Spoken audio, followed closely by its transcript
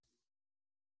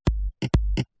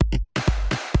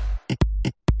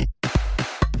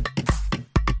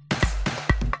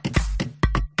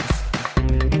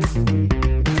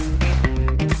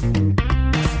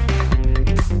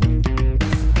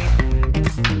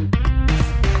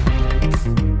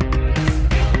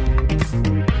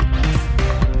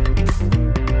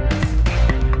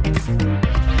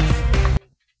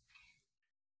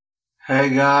Hey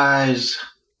guys,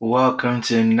 welcome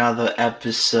to another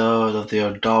episode of the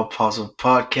Adult Puzzle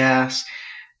Podcast,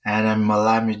 and I'm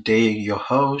Malami Day, your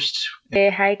host. Hey,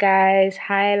 hi guys.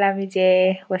 Hi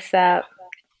Lamide. What's up?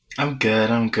 I'm good.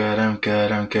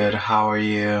 How are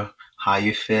you? How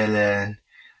you feeling?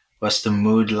 What's the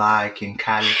mood like in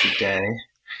Cali today?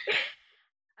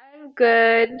 I'm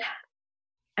good.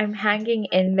 I'm hanging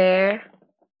in there.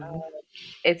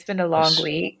 It's been a long What's,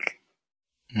 week.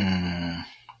 hmm,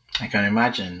 I can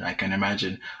imagine.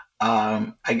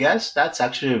 I guess that's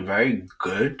actually a very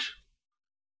good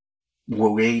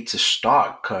way to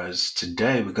start because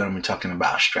today we're going to be talking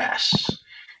about stress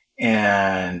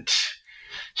and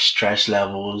stress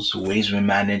levels, ways we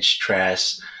manage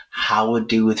stress, how we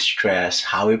deal with stress,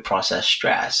 how we process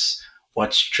stress,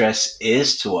 what stress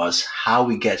is to us, how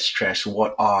we get stressed,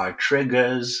 what are our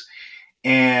triggers,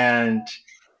 and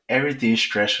everything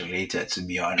stress related, to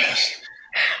be honest.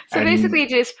 So And basically,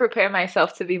 just prepare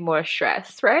myself to be more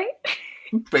stressed, right?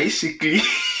 basically,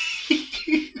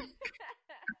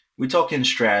 we're talking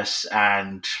stress,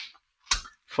 and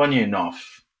funny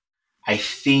enough, I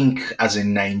think as a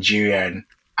Nigerian,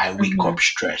 I wake hmm up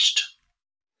stressed.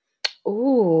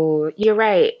 Ooh, you're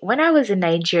right. When I was in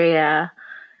Nigeria,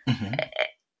 Hmm.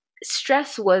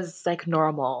 stress was like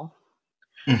normal,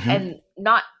 Hmm. and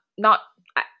not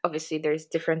obviously there's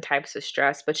different types of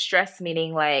stress, but stress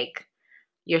meaning like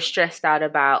you're stressed out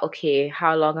about, okay,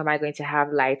 how long am I going to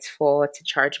have lights for to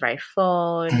charge my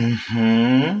phone?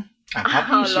 Hmm. I'm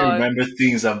happy you How still long? remember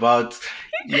things about.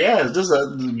 Yes, those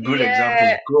are good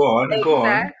examples. Yeah, Go on, go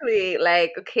on. exactly.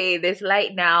 Like, okay, there's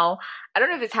light now. I don't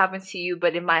know if it's happened to you,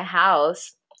 but in my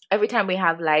house, every time we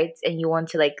have lights and you want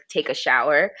to like take a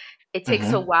shower, it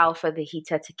takes a Hmm. while for the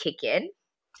heater to kick in.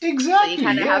 So you Exactly.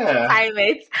 kind of have to Yeah. time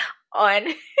it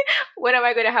on when am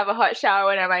I going to have a hot shower,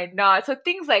 when am I not. So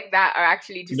things like that are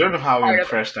actually You just don't know how part of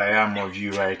it. impressed I am of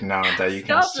you right now that you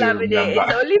can Stop still loving it. It's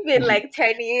remember. only been like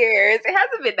 10 years. It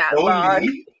hasn't been that long.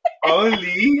 Only,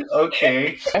 only.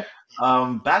 Okay.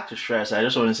 Back to stress. I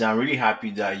just want to say I'm really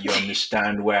happy that you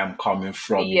understand where I'm coming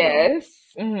from. Yes.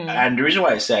 Hmm. And the reason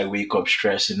why I say I wake up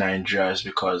stressed in Nigeria is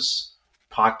because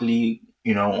partly,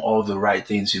 all the right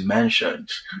things you mentioned.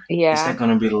 Is there Yeah.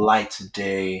 going to be light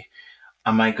today?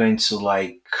 Am I going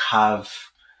to have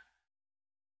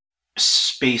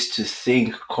space to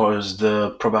think? Because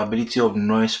the probability of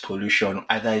noise pollution,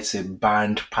 either it's a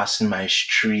band passing my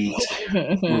street,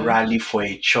 rally for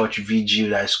a church vigil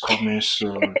that is coming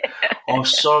soon, or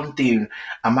something.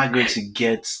 Am I going to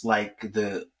get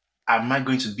am I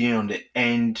going to be on the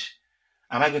end?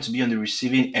 Am I going to be on the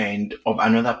receiving end of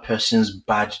another person's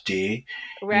bad day?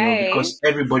 Right. Because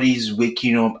everybody is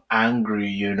waking up angry,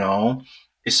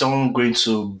 Is someone going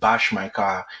to bash my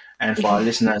car? And for our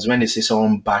listeners, when they say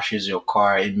someone bashes your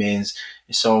car, it means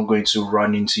is someone going to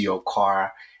run into your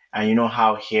car. And you know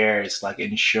how here it's like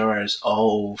insurance,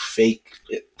 oh, fake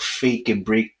a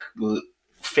break,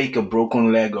 fake a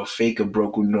broken leg or fake a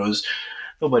broken nose.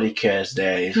 Nobody cares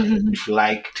there. If you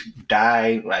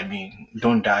die, I mean,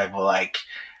 don't die, but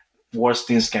worse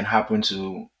things can happen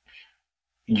to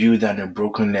you than a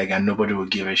broken leg and nobody will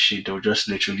give a shit. They'll just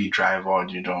literally drive on,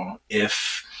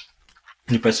 if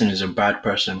the person is a bad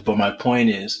person. But my point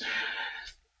is,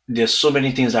 there's so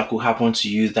many things that could happen to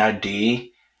you that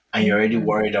day and you're already Mhm.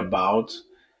 worried about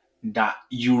that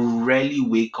you rarely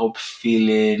wake up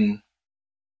feeling,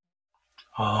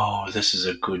 oh, this is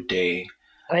a good day.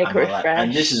 Like I'm alive.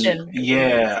 And this refreshed is, and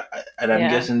relieved. yeah, and I'm Yeah.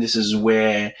 guessing this is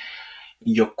where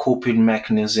your coping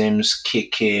mechanisms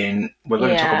kick in. We're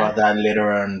going to talk Yeah. about that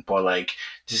later on, but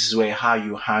this is where how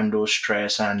you handle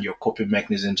stress and your coping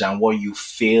mechanisms and what you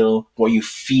feel, what you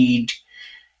feed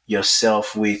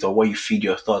yourself with, or what you feed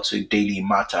your thoughts with daily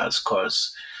matters.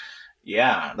 Cause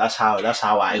yeah, that's how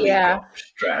I wake Yeah. up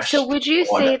So stressed. would you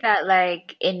Or say that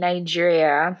like in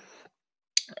Nigeria,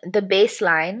 the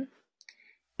baseline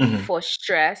Mhm. for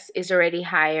stress is already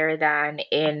higher than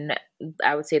in,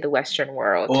 I would say, the Western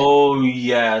world? Oh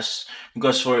yes,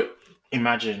 because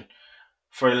imagine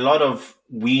for a lot of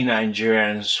we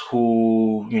Nigerians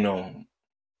who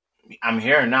I'm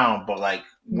here now, but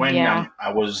when Yeah.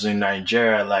 I was in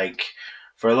Nigeria,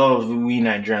 for a lot of we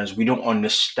Nigerians, we don't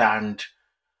understand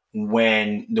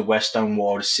when the Western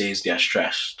world says they're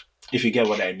stressed. If you get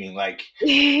what I mean,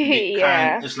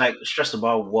 Yeah. it's like stressed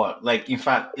about what? In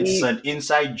fact, it's Y- an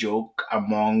inside joke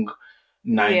among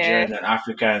Yeah. Nigerians and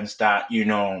Africans that,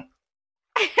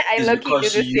 I it's low-key do because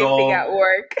the same thing you're, at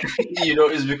work.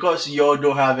 it's because you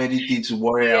don't have anything to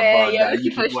worry Yeah, about you're that looking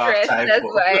you for people have stress. time That's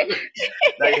for. why.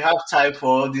 That you have time for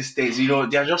all these things. There are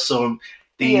just some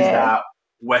things Yeah. that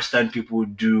Western people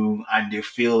do and they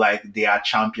feel like they are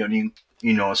championing.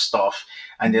 stuff.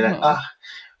 And they're like, Mhm.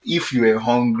 if you were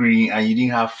hungry and you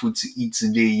didn't have food to eat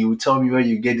today, you would tell me where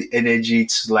you get the energy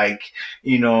to, like,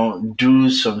 do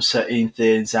some certain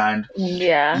things. And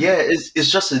Yeah. yeah,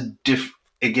 it's just a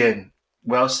again,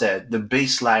 well said. The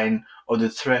baseline or the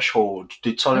threshold,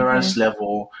 the tolerance Mhm.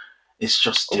 level is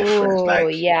just different. Oh, Like,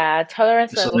 yeah.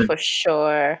 Tolerance it's level on a for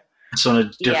sure. it's on a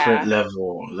different Yeah.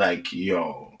 level. Like,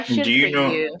 yo, Question do for you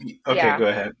know? you. Okay, Yeah. go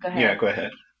ahead. Go Yeah, ahead. go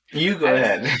ahead. You go I was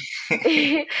ahead.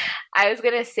 I was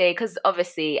gonna say, because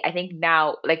obviously I think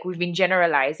now, like, we've been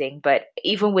generalizing, but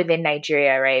even within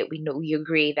Nigeria, right? We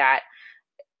agree that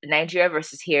Nigeria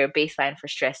versus here, baseline for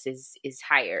stress is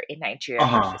higher in Nigeria Uh-huh.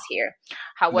 versus here.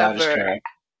 That is However, correct.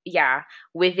 yeah,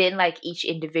 within like each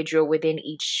individual, within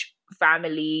each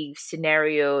family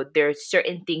scenario, there's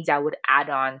certain things I would add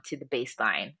on to the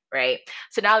baseline, right?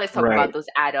 So now let's talk Right. about those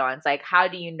add-ons. Like, how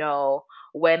do you know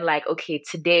when, like, okay,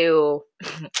 today, oh,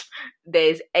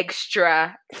 there's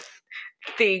extra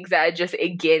things that are just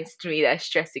against me that's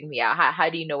stressing me out? How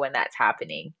do you know when that's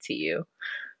happening to you?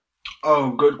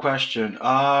 Oh, good question.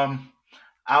 I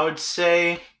would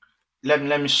say, let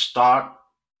me start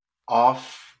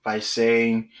off by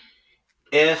saying,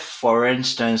 if, for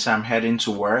instance, I'm heading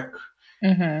to work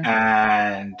Mm-hmm.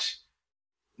 and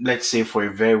let's say for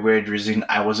a very weird reason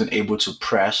I wasn't able to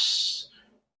press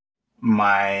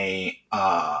my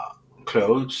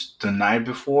clothes the night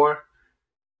before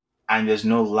and there's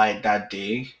no light that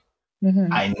day,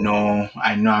 Mm-hmm. I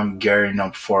know I'm gearing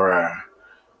up for a,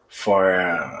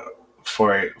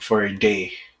 for a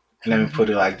day. Let me put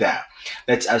it like that.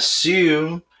 Let's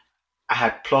assume I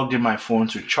had plugged in my phone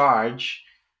to charge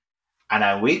and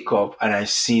I wake up and I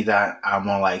see that I'm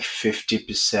on like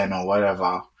 50% or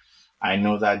whatever. I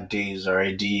know that day is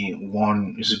already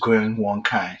one is going one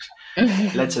kind.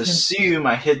 Let's assume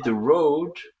I hit the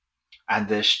road and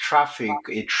there's traffic,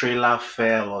 a trailer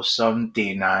fell or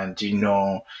something, and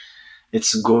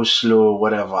it's go slow,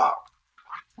 whatever.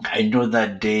 I know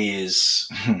that day is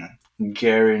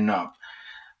gearing up.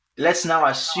 Let's now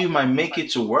assume I make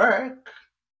it to work,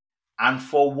 and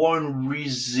for one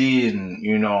reason,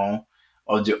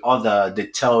 or the other, they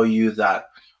tell you that,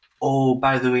 oh,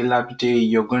 by the way, Labide,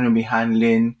 you're going to be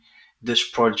handling this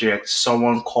project.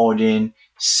 Someone called in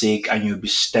sick, and you'll be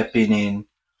stepping in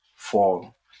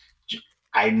for.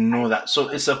 I know that. So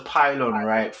it's a pylon,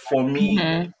 right? For me,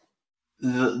 Mm-hmm.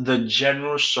 the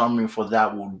general summary for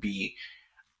that would be,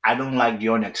 I don't like the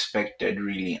unexpected,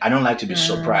 really. I don't like to be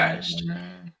surprised.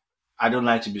 Mm-hmm. I don't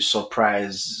like to be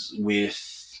surprised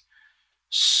with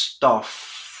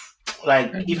stuff.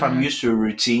 Like, if I'm Mm-hmm. used to a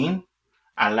routine,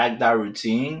 I like that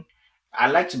routine. I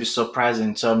like to be surprised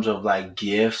in terms of like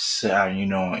gifts.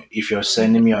 And, if you're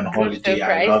sending me on Good holiday,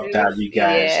 I love that, surprises. you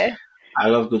guys. Yeah. I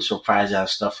love good surprises and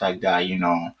stuff like that.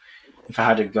 If I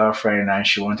had a girlfriend and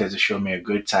she wanted to show me a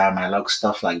good time, I like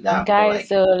stuff like that. But Guys, like,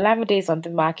 so Lamide is on the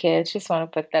market. Just want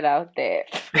to put that out there.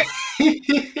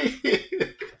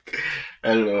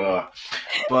 hello.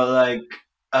 But like,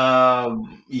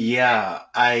 yeah,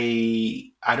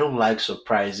 I don't like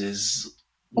surprises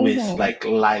with Mm-hmm. like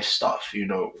life stuff,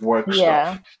 work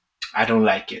Yeah. stuff. I don't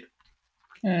like it.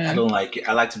 I Mm. don't like it.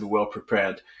 I like to be well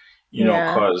prepared, Yeah.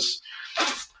 because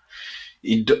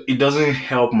it doesn't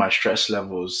help my stress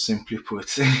levels. Simply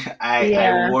put, I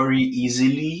Yeah. worry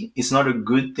easily. It's not a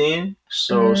good thing.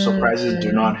 So surprises do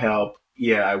Mm. not help.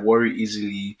 Yeah, I worry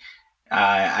easily.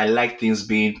 I like things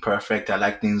being perfect. I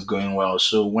like things going well.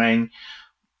 So when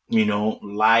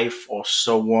life or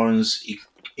someone's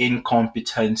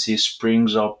incompetency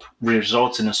springs up,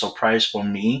 results in a surprise for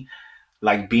me,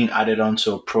 like being added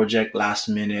onto a project last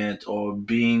minute or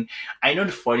being, I know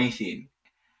the funny thing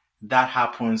that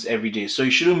happens every day. So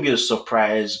it shouldn't be a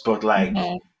surprise, but like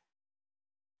Mm-hmm.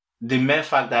 the mere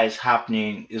fact that it's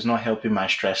happening is not helping my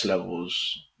stress levels,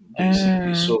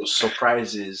 basically. Mm. So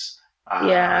surprises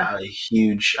Yeah. are a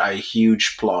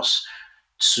huge plus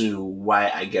to why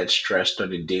I get stressed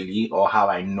on a daily or how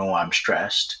I know I'm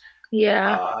stressed.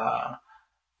 Yeah. Uh,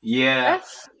 yeah,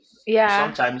 That's yeah.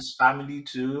 sometimes family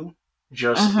too.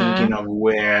 Just thinking Mm-hmm. of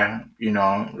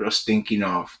just thinking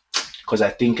of, because I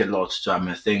think a lot too. I'm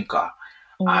a thinker,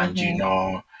 and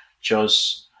Mm-hmm.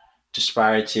 just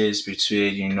disparities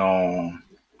between,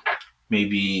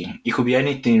 maybe it could be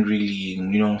anything really.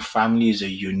 Family is a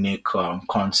unique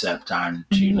concept, and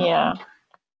Yeah.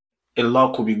 a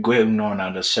lot could be going on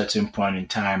at a certain point in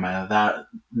time, and that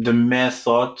the mere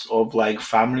thought of like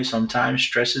family sometimes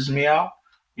stresses me out,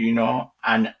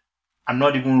 and I'm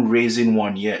not even raising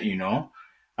one yet,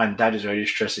 and that is already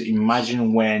stressing.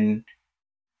 Imagine when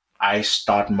I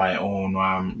start my own.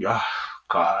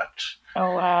 God,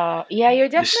 Oh wow. Yeah, you're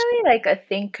this definitely like a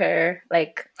thinker.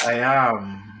 Like, I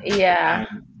am, yeah. and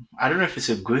I don't know if it's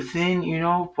a good thing,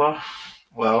 but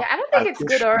Yeah, well, I don't I think it's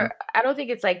good push through. or I don't think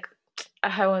it's like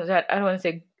I don't want to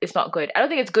say it's not good. I don't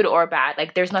think it's good or bad.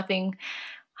 Like there's nothing,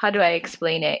 how do I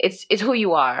explain it? It's who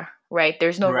you are, right?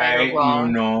 There's no right or Right,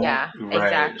 wrong. Yeah,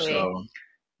 right. exactly. So,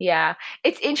 Yeah.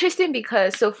 It's interesting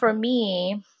because so for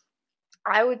me,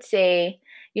 I would say,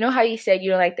 you know how you said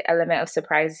you don't like the element of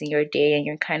surprises in your day and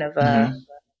you're kind of a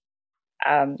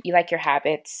mhm. you like your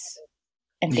habits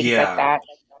and things like Yeah. that.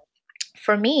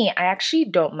 For me, I actually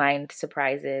don't mind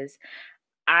surprises.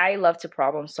 I love to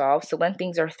problem solve. So when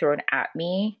things are thrown at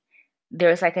me,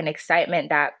 there's like an excitement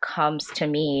that comes to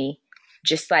me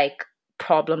just like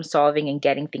problem solving and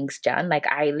getting things done. Like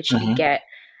I literally Hmm. get,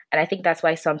 and I think that's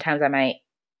why sometimes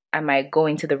I might go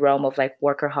into the realm of like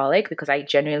workaholic because I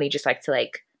genuinely just like to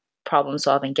like problem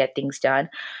solve and get things done.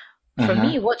 For Hmm.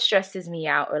 me, what stresses me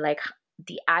out or like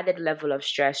the added level of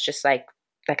stress, just like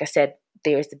I said,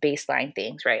 there's the baseline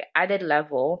things, right? Added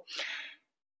level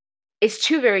is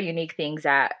two very unique things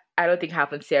that I don't think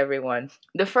happens to everyone.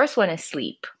 The first one is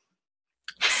sleep.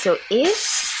 So if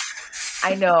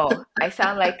I know I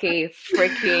sound like a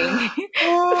freaking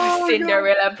Oh God.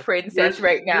 Cinderella princess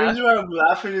right The now. reason why I'm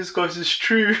laughing is because it's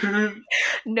true.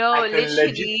 No, I can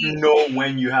legit literally, know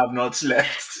when you have not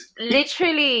slept.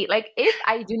 literally, like if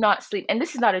I do not sleep, and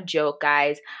this is not a joke,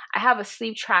 guys, I have a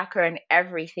sleep tracker and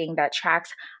everything that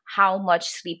tracks how much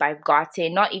sleep I've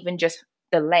gotten, not even just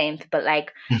the length, but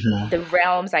like Hmm. the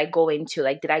realms I go into.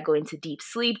 Like, did I go into deep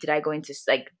sleep? Did I go into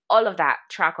like all of that?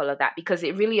 Track all of that because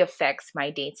it really affects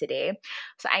my day to day.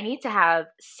 So I need to have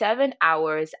 7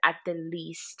 hours at the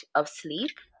least of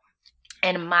sleep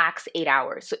and max 8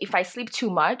 hours. So if I sleep too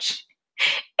much,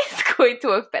 it's going to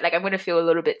affect, like, I'm going to feel a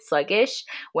little bit sluggish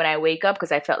when I wake up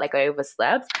because I felt like I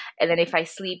overslept. And then if I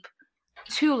sleep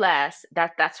too less,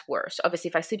 that's worse. Obviously,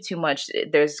 if I sleep too much,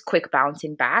 there's quick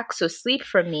bouncing back. So sleep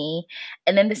for me.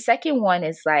 And then the second one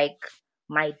is like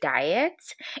my diet.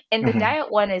 And the Hmm.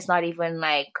 diet one is not even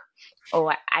like, oh,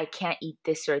 I can't eat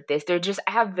this or this. They're just,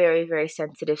 I have very, very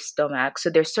sensitive stomach. So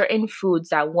there's certain foods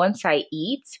that once I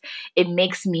eat, it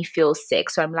makes me feel sick.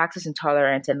 So I'm lactose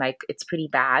intolerant and like it's pretty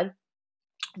bad.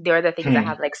 There are the things that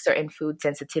have like certain food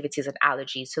sensitivities and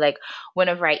allergies. So like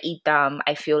whenever I eat them,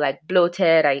 I feel like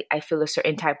bloated. I feel a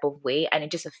certain type of way and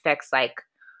it just affects like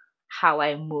how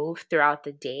I move throughout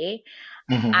the day.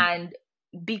 Hmm. And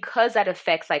because that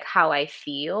affects like how I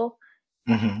feel,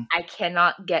 Hmm. I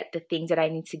cannot get the things that I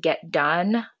need to get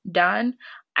done.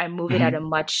 I'm moving at a Hmm.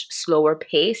 much slower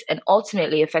pace and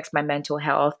ultimately affects my mental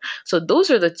health. So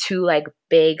those are the two like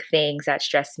big things that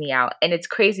stress me out. And it's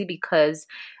crazy because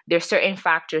there's certain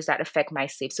factors that affect my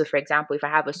sleep. So for example, if I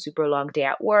have a super long day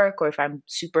at work or if I'm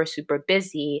super super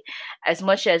busy, as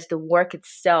much as the work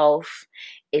itself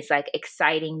is like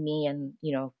exciting me and,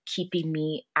 keeping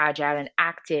me agile and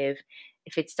active,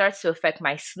 if it starts to affect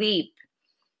my sleep,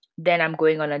 then I'm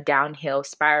going on a downhill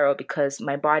spiral because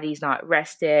my body's not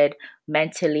rested.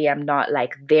 Mentally, I'm not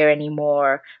like there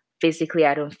anymore. Physically,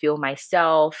 I don't feel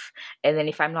myself. And then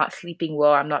if I'm not sleeping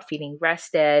well, I'm not feeling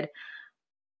rested,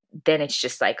 then it's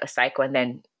just like a cycle. And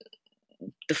then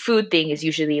the food thing is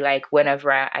usually like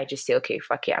whenever I just say, okay,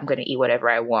 fuck it, I'm going to eat whatever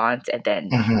I want. And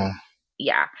then, Hmm.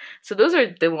 yeah. So those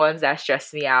are the ones that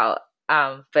stress me out.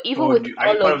 But even Or with are you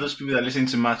all part of of those people that listen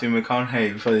to Matthew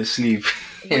McConaughey before they sleep?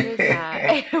 what is that?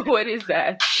 What is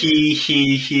that?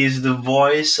 He is the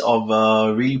voice of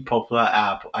a really popular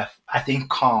app. I think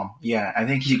Calm. Yeah, I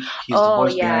think he's the Oh,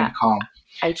 voice yeah. behind Calm.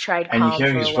 I tried And you Calm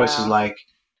hear for his a voice is while. like,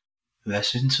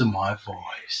 listen to my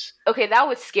voice. Okay, that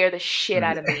would scare the shit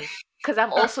out of me because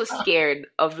I'm also scared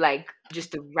of like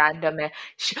just the random.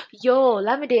 Yo,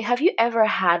 Lamide, have you ever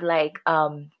had like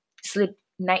sleep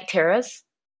night terrors?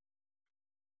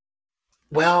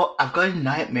 Well, I've got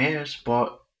nightmares,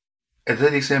 but is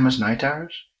it the same as night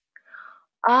terrors?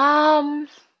 Um,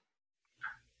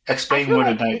 I Explain feel what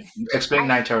a like night it's explain I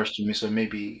night terrors to me, so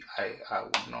maybe I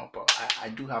would know. But I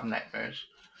do have nightmares.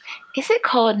 is it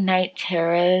called night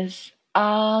terrors?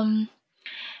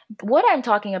 What I'm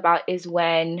talking about is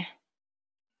when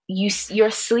you're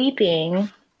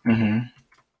sleeping Mm-hmm.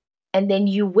 and then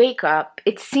you wake up.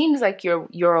 It seems like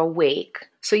you're awake,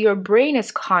 so your brain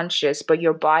is conscious but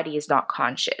your body is not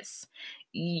conscious.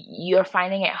 You're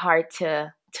finding it hard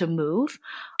to move,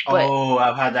 but Oh,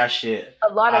 I've had that shit.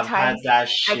 a lot of I've had times that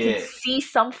I can shit. see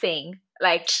something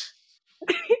like,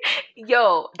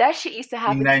 yo, that shit used to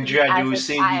In happen to me Nigeria, they as will a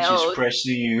say which is child.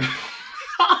 pressing you.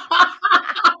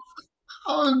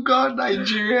 Oh God,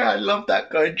 Nigeria! I love that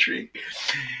country.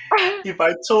 If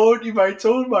I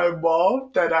told my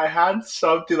mom that I had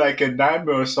something like a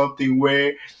nightmare or something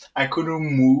where I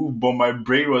couldn't move, but my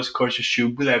brain was conscious, she'll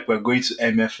be like, "We're going to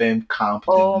MFM camp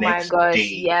the Oh my next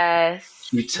gosh, day."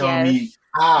 yes, She'll tell me, yes.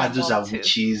 My those mom are too.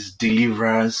 witches,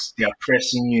 deliverance. They are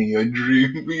pressing you in your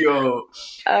dream, yo.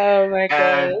 Oh my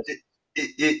And gosh.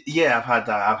 yeah, I've had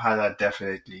that. I've had that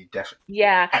definitely, definitely.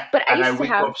 Yeah, but I And I used to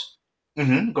wake have up.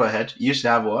 Go ahead. You used to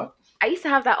have what? I used to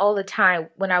have that all the time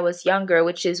when I was younger,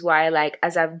 which is why like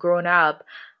as I've grown up,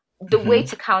 the way Mm-hmm.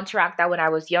 to counteract that when I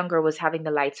was younger was having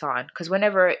the lights on. Because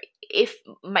if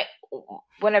my,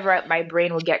 whenever my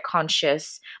brain would get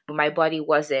conscious, but my body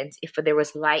wasn't, if there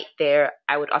was light there,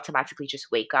 I would automatically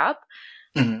just wake up.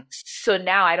 Mm-hmm. So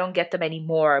now I don't get them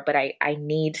anymore, but I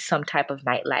need some type of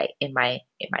nightlight in my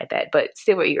bed. But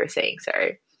say what you were saying,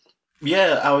 sorry.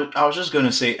 Yeah, I was just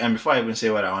gonna say, and before I even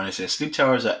say what I want to say, sleep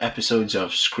terrors are episodes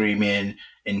of screaming,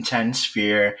 intense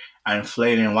fear, and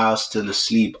flailing while still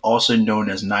asleep, also known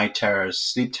as night terrors.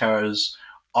 Sleep terrors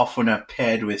often are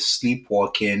paired with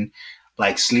sleepwalking,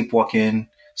 like sleepwalking.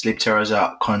 Sleep terrors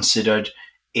are considered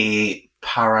a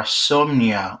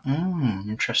parasomnia.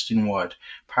 Interesting word.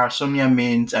 Parasomnia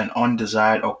means an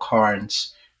undesired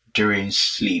occurrence during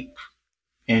sleep.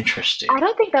 I Interesting.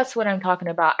 don't think that's what I'm talking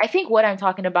about. I think what I'm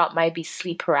talking about might be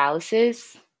sleep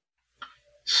paralysis.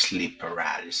 Sleep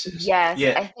paralysis. Yes,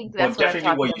 Yeah, I think that's but what I'm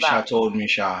definitely talking what you about. Sha told me,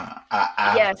 Sha,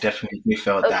 I've Yes, definitely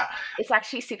felt uh, that. it's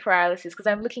actually sleep paralysis because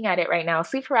I'm looking at it right now.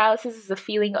 Sleep paralysis is a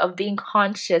feeling of being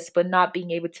conscious but not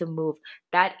being able to move.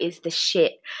 That is the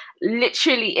shit.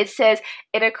 Literally, it says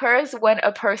it occurs when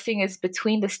a person is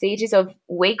between the stages of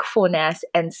wakefulness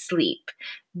and sleep.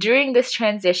 During this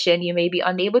transition, you may be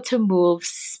unable to move,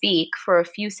 speak for a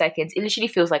few seconds. It literally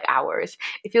feels like hours.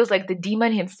 It feels like the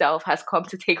demon himself has come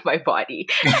to take my body.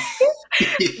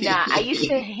 Nah, I used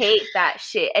to hate that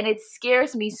shit, and it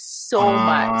scares me so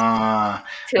much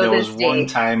till There was this one day.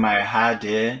 time I had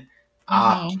it.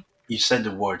 Ah, Hmm. you said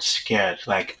the word scared.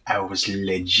 Like I was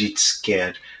legit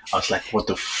scared. I was like, "What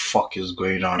the fuck is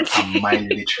going on? Am I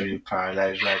literally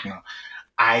paralyzed right now?"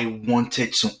 I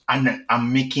wanted to, and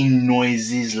I'm making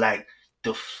noises like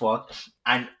the fuck,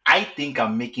 and I think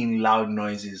I'm making loud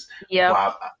noises, but Yep.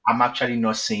 I'm actually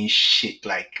not saying shit.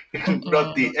 Like Mm-mm.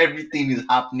 nothing, everything is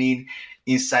happening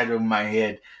inside of my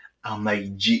head. I'm like,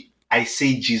 I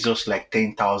say Jesus like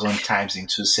 10,000 times in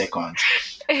 2 seconds.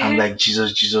 I'm like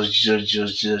Jesus, Jesus, Jesus,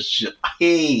 Jesus, Jesus, Jesus.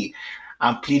 Hey,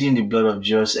 I'm pleading the blood of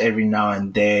Jesus every now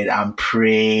and then. I'm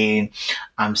praying.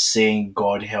 I'm saying,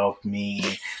 God help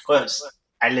me. Because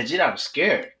I legit am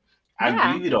scared. And Yeah.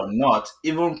 believe it or not,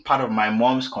 even part of my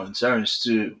mom's concerns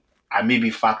too, I may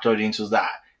be factored into that.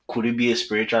 Could it be a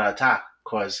spiritual attack?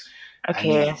 Because, I Okay.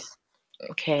 mean,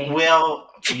 Okay. well,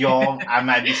 y'all, I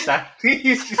might be sad.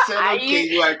 She said, I okay,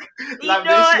 you like, know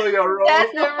they what? slow your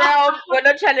That's roll. the realm we're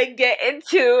not trying to get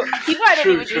into. You know I don't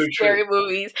True, even do true, true. scary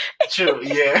movies. True,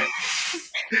 yeah.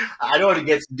 I don't want to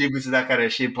get deep into that kind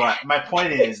of shit, but my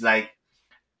point is, like,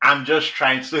 I'm just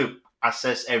trying to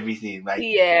assess everything. Like,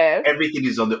 Yeah. everything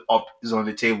is on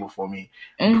the table for me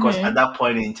because at Mm-hmm. that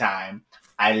point in time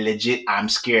I'm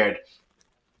scared,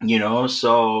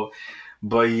 so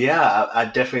but yeah, I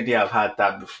definitely have had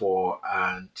that before.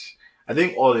 And I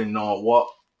think all in all, what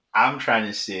I'm trying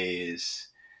to say is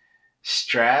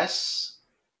stress,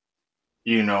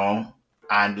 you know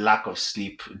and lack of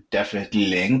sleep definitely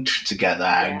linked together.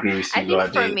 I Yeah. agree with I you, think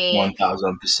Lord, for me,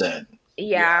 1000%.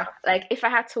 Yeah. yeah, like if I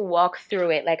had to walk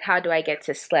through it, like how do I get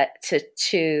to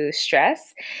to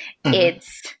stress? Hmm.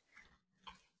 It's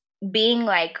being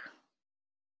like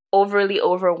overly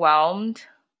overwhelmed.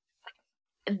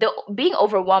 The being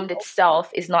overwhelmed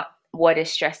itself is not what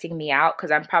is stressing me out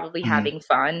because I'm probably Hmm. having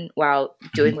fun while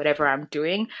doing whatever I'm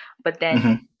doing. But then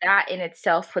Hmm. that in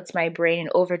itself puts my brain in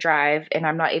overdrive and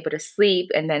I'm not able to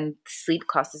sleep. And then sleep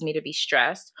causes me to be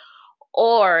stressed.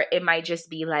 Or it might just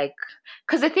be like,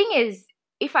 because the thing is,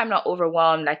 if I'm not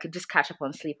overwhelmed, I could just catch up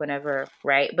on sleep whenever,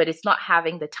 right? But it's not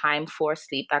having the time for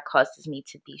sleep that causes me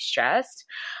to be stressed.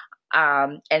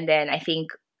 And then I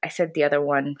think I said the other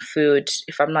one, food.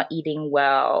 If I'm not eating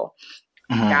well,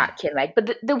 Hmm. that can like,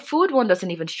 but the food one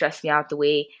doesn't even stress me out the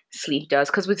way sleep does.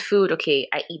 Because with food, okay,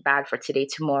 I eat bad for today,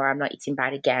 tomorrow I'm not eating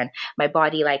bad again. My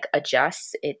body like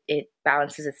adjusts, it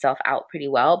balances itself out pretty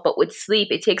well. But with sleep,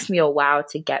 it takes me a while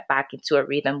to get back into a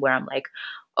rhythm where I'm like,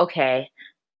 okay,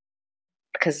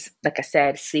 because like I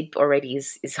said, sleep already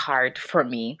is hard for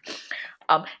me.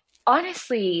 Um,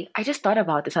 honestly, I just thought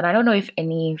about this, and I don't know if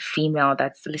any female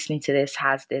that's listening to this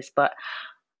has this, but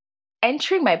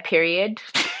entering my period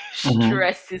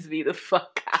Mhm. stresses me the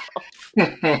fuck out.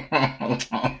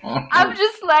 I'm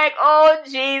just like, oh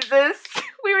Jesus,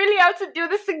 we really have to do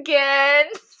this again.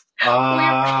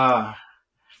 We Ah,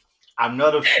 I'm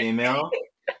not a female,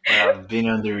 but I've been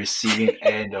on the receiving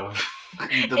end of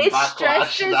the It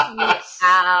backlash. stresses me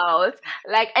out.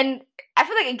 Like, and I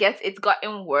feel like it's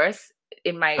gotten worse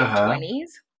in my Uh-huh.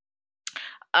 20s.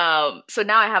 So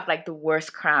now I have like the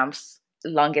worst cramps,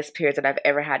 longest periods that I've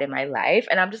ever had in my life,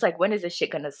 and I'm just like, when is this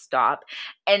shit gonna stop?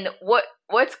 And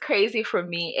what's crazy for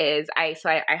me is I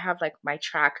have like my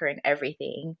tracker and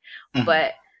everything, Mhm.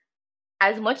 but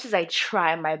as much as I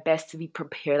try my best to be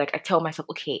prepared, like I tell myself,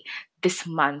 okay, this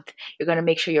month you're gonna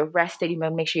make sure you're rested, you're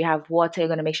gonna make sure you have water, you're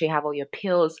gonna make sure you have all your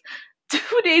pills.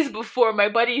 2 days before, my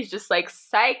body is just like,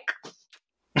 psych.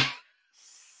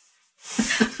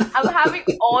 I'm having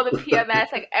all the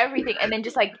PMS, like everything, and then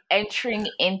just like entering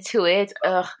into it,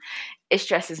 it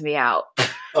stresses me out.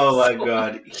 Oh my So,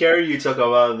 God. Hearing you talk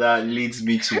about that leads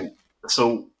me to.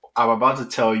 So, I'm about to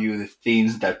tell you the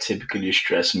things that typically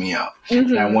stress me out.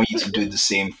 And I mhm, want you to do the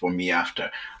same for me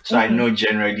after. So, I mhm, know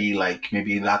generally, like,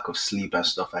 maybe lack of sleep and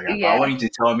stuff like that. But I yeah, want you to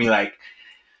tell me,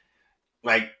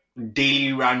 like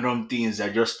daily random things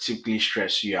that just typically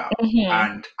stress you out. mhm,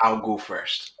 And I'll go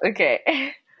first.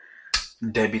 okay.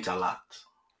 Debit alert.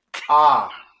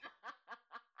 Ah,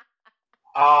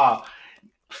 ah,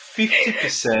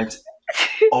 50%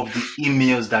 of the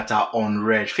emails that are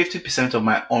unread, 50% of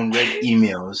my unread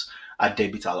emails are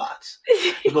debit alerts.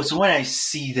 Because when I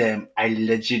see them, I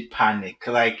legit panic.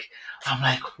 Like, I'm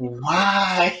like,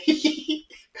 why?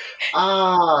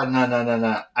 No, no, no,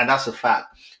 no. And that's a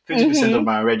fact. 50% of Mhm,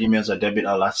 my unread emails are debit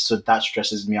alerts, so that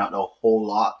stresses me out a whole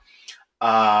lot.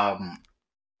 Um,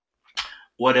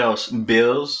 what else?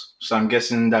 Bills. So I'm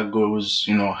guessing that goes,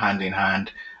 hand in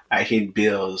hand. I hate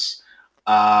bills.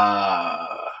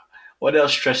 Uh, what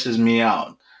else stresses me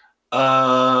out?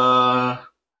 Uh,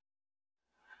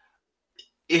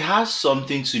 it has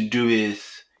something to do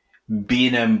with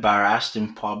being embarrassed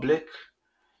in public.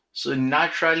 So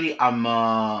naturally,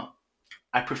 I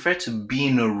prefer to be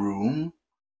in a room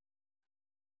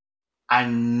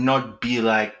and not be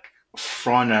like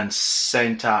front and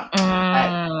center.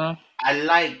 I mm, I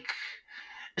like.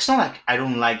 It's not like I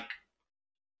don't like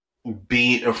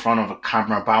being in front of a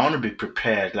camera, but I want to be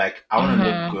prepared. Like I want to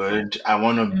look mhm, good. I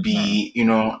want to mhm. be,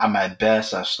 at my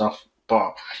best and stuff.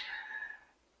 But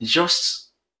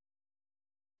just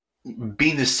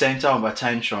being the center of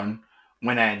attention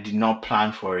when I did not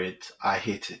plan for it, I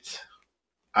hate it.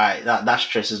 I that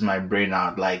stresses my brain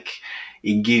out. Like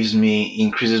it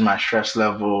increases my stress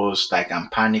levels. Like I'm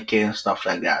panicking, stuff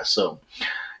like that. So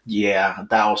yeah,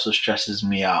 that also stresses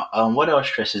me out. What else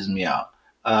stresses me out?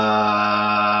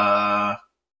 Uh,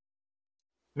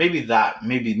 maybe that.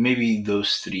 Maybe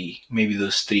those three. Maybe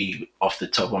those three off the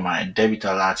top of my head. Debit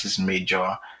alert is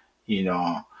major. You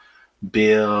know,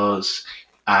 bills,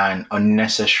 and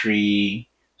unnecessary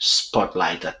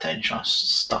spotlight attention,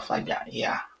 stuff like that.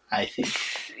 Yeah, I think.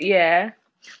 Yeah.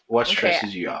 What Okay.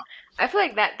 stresses you out? I feel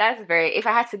like that's very. If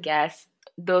I had to guess,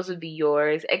 those would be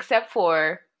yours. Except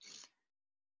for,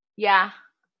 yeah,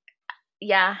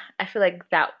 yeah. I feel like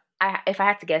that. If I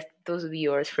had to guess, those would be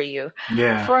yours for you.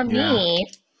 Yeah, For yeah. me,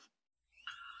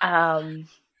 um,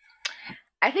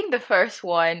 I think the first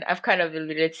one I've kind of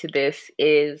alluded to this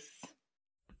is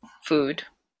food.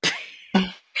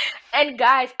 And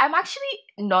guys, I'm actually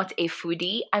not a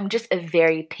foodie. I'm just a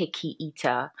very picky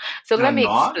eater. So You're let me not?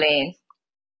 explain.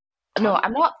 No,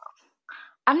 Huh?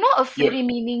 I'm not a You're foodie,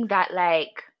 meaning that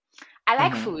like I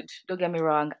like mhm. food, don't get me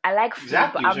wrong. I like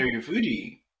food, but Exactly. So I'm you're a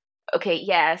foodie. okay,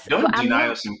 yes, but Don't I'm deny not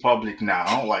us in public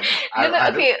now. Like no no I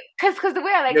don't. okay, because the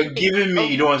way I like to You're think giving me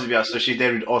of you don't want to be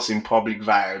associated with us in public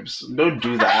vibes. Don't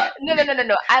do that.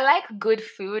 no. I like good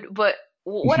food, but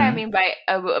what I Hmm. mean by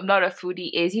I'm not a foodie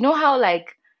is you know how like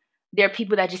there are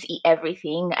people that just eat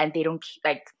everything and they don't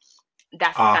like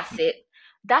Ah, that's it.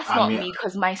 That's I not mean, me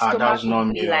because my stomach that's would not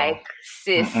be me. Oh. like,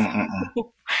 sis.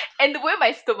 Mm-mm-mm-mm. And the way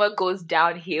my stomach goes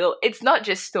downhill, it's not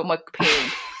just stomach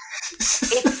pain.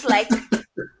 It's like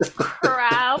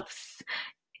cramps.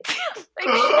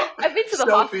 Like I've been to the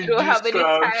hospital how Self-induced many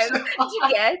cramps. times? Did you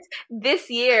get this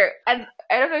year? And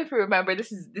I don't know if you remember.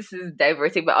 This is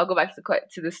diverting, but I'll go back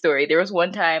to the story. There was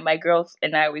one time my girls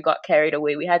and I we got carried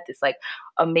away. We had this like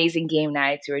amazing game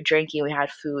night. We were drinking. We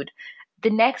had food. The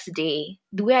next day,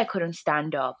 the way I couldn't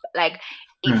stand up, like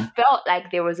it Hmm. felt like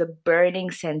there was a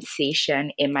burning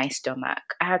sensation in my stomach.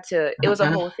 I had to. It was a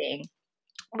Mm-mm. whole thing.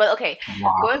 But okay,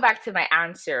 Wow. going back to my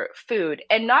answer, food,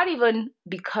 and not even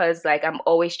because like I'm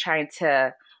always trying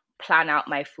to plan out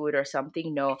my food or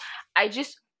something. No, I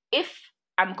just if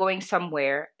I'm going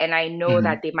somewhere and I know Mm-hmm.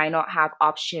 that they might not have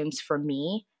options for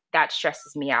me, that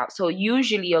stresses me out. So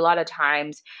usually a lot of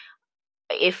times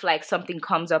if like something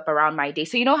comes up around my day.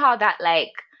 So you know how that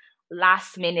like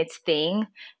last minute thing,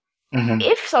 Mm-hmm.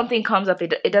 if something comes up,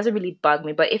 it doesn't really bug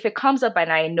me. But if it comes up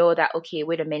and I know that, okay,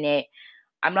 wait a minute,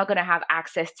 I'm not going to have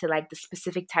access to like the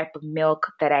specific type of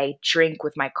milk that I drink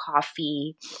with my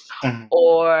coffee, Mm-hmm.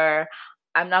 or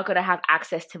I'm not going to have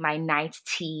access to my night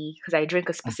tea because I drink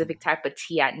a Mm-hmm. specific type of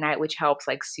tea at night, which helps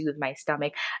like soothe my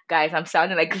stomach. Guys, I'm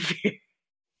sounding like,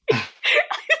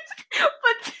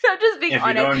 but I'm just being If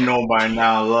you honest. don't know by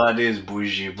now, Lord is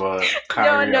bougie, but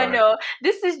No, carry no, on. no.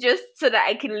 This is just so that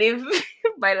I can live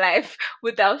my life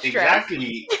without stress.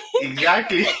 Exactly.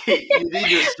 Exactly. You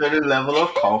need a certain level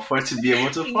of comfort to be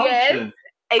able to Yes, function.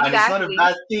 And it's not a exactly.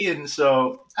 bad thing.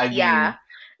 So, I Yeah. mean,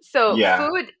 So yeah.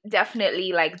 food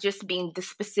definitely like just being the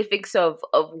specifics of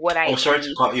what Oh, I sorry to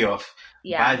eat. cut you off.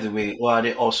 By Yeah. the way,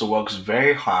 Lade also works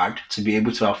very hard to be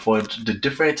able to afford the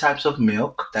different types of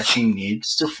milk that she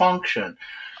needs to function.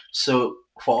 So,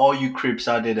 for all you creeps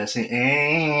out there that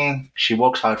say, she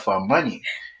works hard for her money,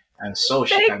 and so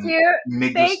she Thank can you.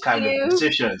 make those Thank kind of you.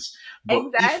 decisions. But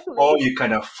if all Exactly. you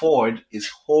can afford is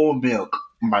whole milk,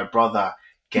 my brother,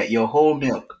 get your whole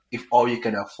milk. If all you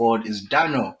can afford is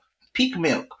Dano, peak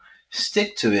milk,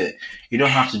 stick to it. You don't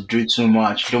have to do too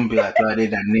much. Don't be like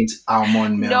Lade that needs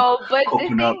almond milk, No, but the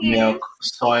coconut thing milk, is,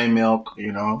 soy milk.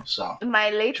 So, my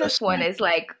latest trust one me. is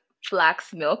like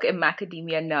flax milk and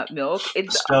macadamia nut milk.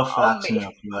 It's Spell flax amazing.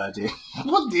 milk, Lade.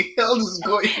 What the hell is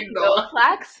going No, on?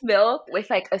 flax milk with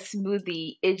like a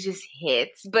smoothie, it just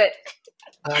hits. But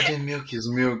Lade milk is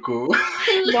milk, oh.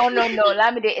 no, no, no,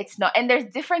 Lamide, it's not. And there's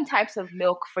different types of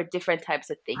milk for different types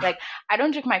of things. Like I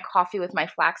don't drink my coffee with my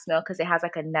flax milk because it has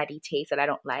like a nutty taste that I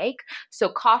don't like. So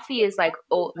coffee is like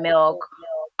oat milk,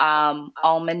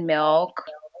 almond milk,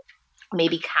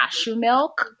 maybe cashew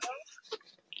milk.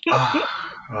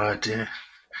 Oh dear.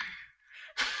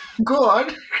 Go on.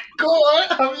 Go on.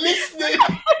 I'm listening.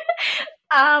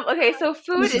 Okay, so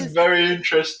food This is is very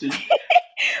interesting.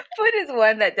 food is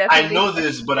one that I definitely know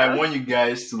stresses this, me but I out. want you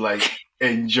guys to like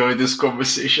enjoy this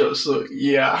conversation. So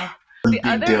yeah. The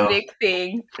Big other deal. big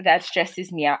thing that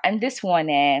stresses me out, and this one,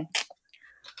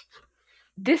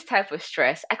 this type of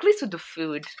stress, at least with the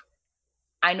food,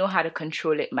 I know how to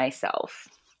control it myself.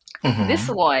 This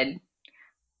Mm-hmm. one,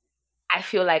 I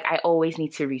feel like I always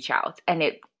need to reach out, and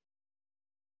it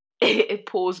it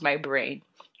pulls my brain.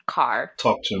 Car,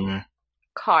 Talk to me.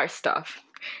 car stuff,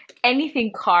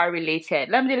 anything car related.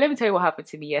 Let me tell you what happened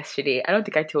to me yesterday. I don't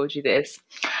think I told you this.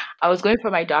 I was going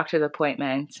for my doctor's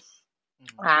appointment.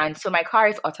 And so my car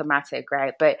is automatic,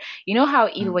 right? But you know how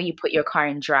even when you put your car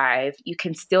in drive, you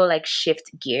can still like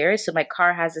shift gears. So my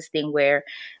car has this thing where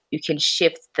you can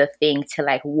shift the thing to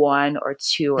like one or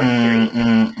two or three.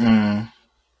 Mm-mm-mm.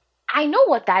 I know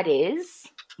what that is,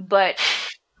 but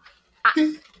I,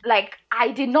 like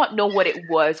I did not know what it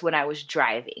was when I was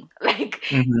driving. Like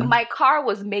Mm-hmm. my car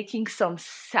was making some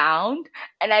sound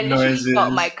and I literally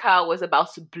thought my Noises. car was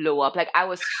about to blow up. Like I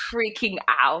was freaking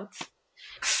out.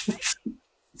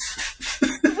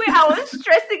 Wait, I was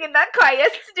stressing in that car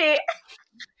yesterday.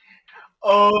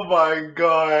 Oh my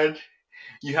god.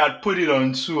 You had put it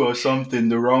on two or something,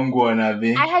 the wrong one,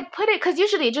 I Abby. had put it because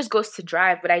usually it just goes to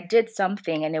drive, but I did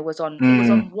something and it was on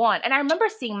Mm. one. And I remember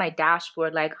seeing my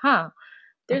dashboard like,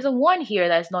 there's a one here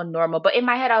that's not normal. But in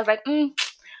my head I was like,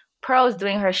 Pearl's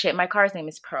doing her shit. My car's name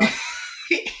is Pearl.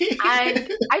 And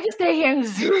I just started hearing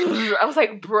zoom. I was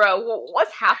like, bro,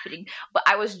 what's happening? But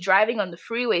I was driving on the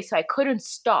freeway, so I couldn't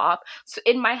stop. So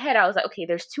in my head, I was like, okay,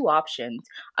 there's two options.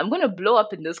 I'm gonna blow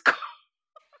up in this car.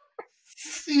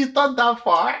 You thought that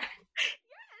far?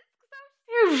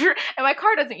 And my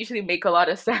car doesn't usually make a lot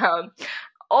of sound.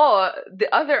 Or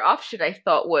the other option I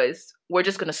thought was we're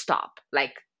just gonna stop.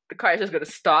 Like the car is just gonna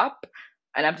stop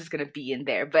and I'm just gonna be in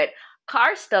there. But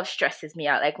car stuff stresses me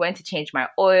out. Like when to change my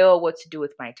oil, what to do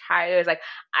with my tires. Like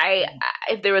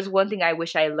if there was one thing I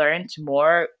wish I learned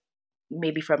more,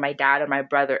 maybe from my dad or my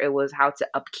brother, it was how to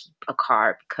upkeep a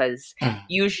car because Mm.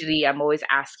 usually I'm always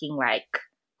asking like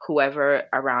whoever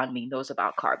around me knows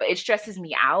about car. But it stresses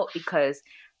me out because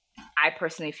I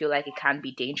personally feel like it can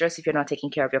be dangerous if you're not taking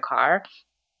care of your car.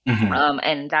 Mm-hmm.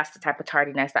 And that's the type of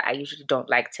tardiness that I usually don't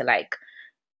like to like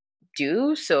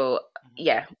do. So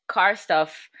yeah, car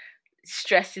stuff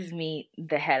stresses me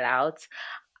the hell out.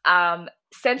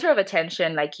 Center of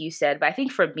attention, like you said, but I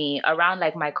think for me, around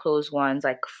like my close ones,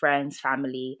 like friends,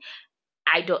 family,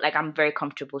 I don't like, I'm very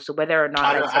comfortable. So whether or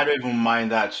not like I don't even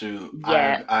mind that too.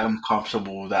 yeah, I'm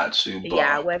comfortable with that too.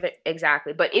 yeah, But whether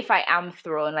exactly. But if I am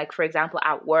thrown, like for example,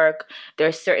 at work,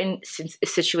 there's certain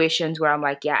situations where I'm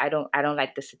like, yeah, I don't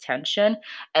like this attention.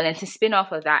 And then to spin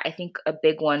off of that, I think a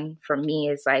big one for me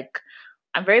is like,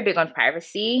 I'm very big on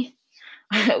privacy,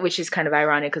 which is kind of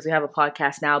ironic because we have a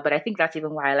podcast now. But I think that's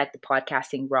even why I like the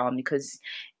podcasting realm, because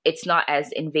it's not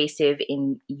as invasive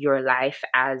in your life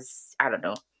as, I don't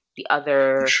know, the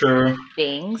other sure.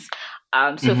 things.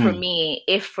 So for Hmm. me,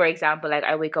 if for example, like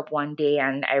I wake up one day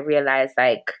and I realize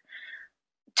like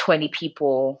 20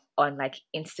 people on like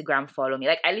Instagram follow me,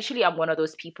 like I literally am one of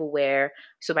those people where,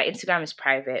 so my Instagram is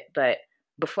private, but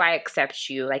before I accept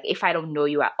you, like if I don't know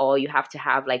you at all, you have to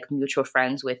have like mutual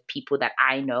friends with people that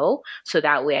I know. So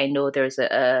that way I know there's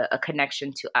a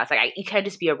connection to us. Like you can't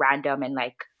just be a random and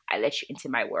like I let you into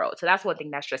my world. So that's one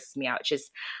thing that stresses me out,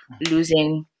 just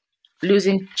losing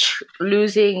losing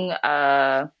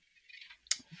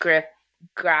grip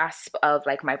grasp of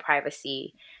like my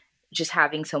privacy, just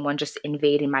having someone just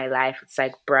invading my life. It's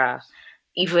like, bruh.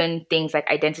 Even things like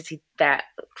identity theft,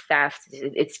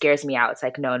 it scares me out. It's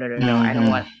like, no, no, no, no. I don't Hmm.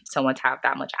 want someone to have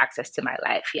that much access to my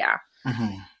life. Yeah.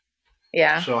 Hmm.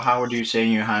 Yeah. So how would you say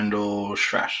you handle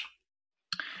stress?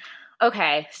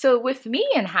 Okay. So with me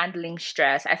and handling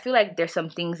stress, I feel like there's some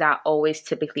things that always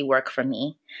typically work for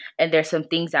me. And there's some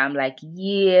things that I'm like,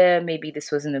 yeah, maybe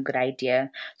this wasn't a good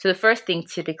idea. So the first thing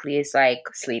typically is like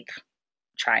sleep.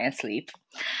 Try and sleep.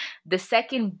 The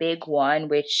second big one,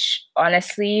 which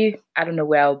honestly, I don't know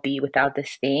where I'll be without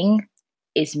this thing,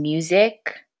 is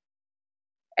music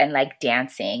and like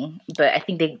dancing. But I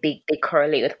think they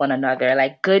correlate with one another.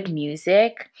 Like good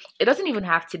music, it doesn't even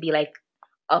have to be like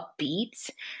upbeat,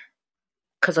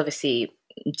 because obviously,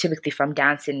 typically from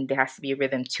dancing, there has to be a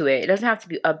rhythm to it. It doesn't have to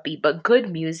be upbeat, but good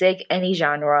music, any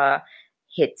genre,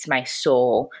 hits my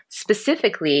soul.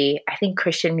 Specifically, I think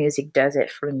Christian music does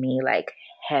it for me like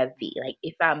heavy. Like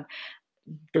if I'm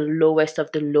the lowest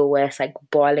of the lowest, like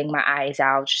bawling my eyes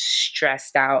out, just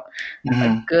stressed out, a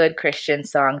Hmm. good Christian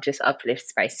song just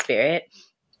uplifts my spirit.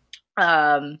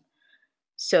 Um,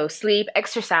 so sleep,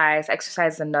 exercise.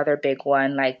 Exercise is another big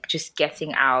one, like just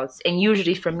getting out. And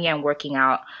usually for me, I'm working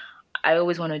out. I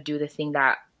always want to do the thing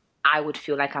that I would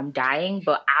feel like I'm dying,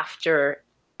 but after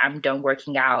I'm done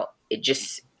working out, it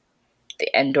just the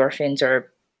endorphins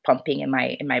are pumping in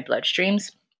my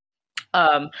bloodstreams.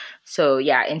 Um, so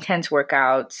yeah, intense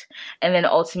workouts, and then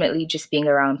ultimately just being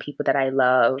around people that I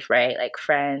love, right? Like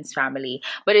friends, family.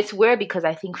 But it's weird because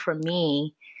I think for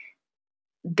me,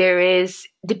 there is,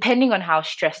 depending on how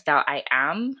stressed out I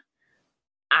am,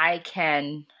 I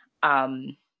can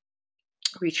um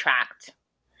retract.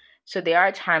 So there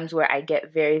are times where I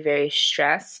get very, very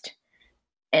stressed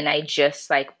and I just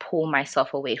like pull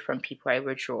myself away from people. I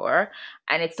withdraw.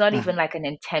 And it's not even like an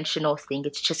intentional thing.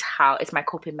 It's just how it's my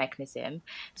coping mechanism.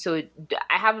 So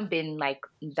I haven't been like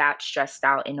that stressed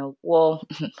out in a, well,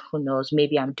 who knows?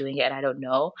 Maybe I'm doing it and I don't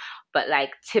know. But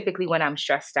like typically when I'm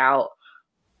stressed out,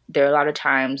 there are a lot of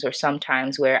times or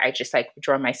sometimes where I just like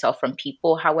withdraw myself from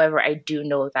people. However, I do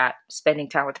know that spending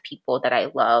time with people that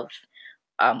I love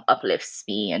uplifts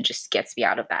me and just gets me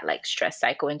out of that like stress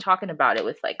cycle, and talking about it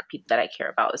with like people that I care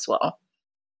about as well.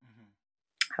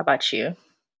 How about you?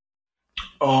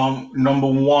 Number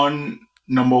one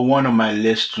on my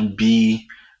list would be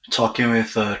talking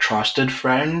with a trusted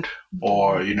friend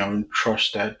or, Mhm.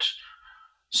 trusted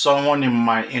someone in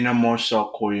my innermost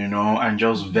circle, and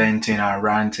just Mhm. venting and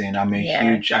ranting.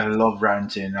 Yeah, I love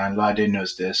ranting, and Lade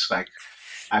knows this. Like,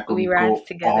 I we could rant go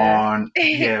together. on.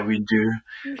 Yeah, we do.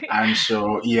 And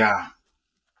so, yeah,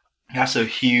 that's a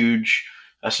huge,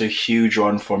 that's a huge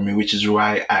one for me, which is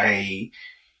why I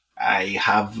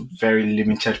have very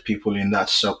limited people in that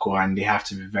circle and they have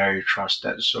to be very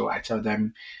trusted. So I tell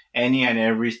them any and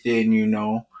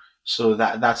everything, So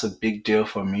that's a big deal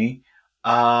for me.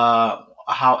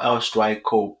 How else do I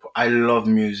cope? I love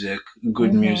music,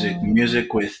 good music, Mhm.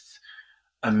 music with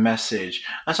a message.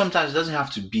 And sometimes it doesn't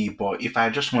have to be, but if I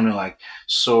just want to like,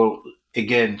 so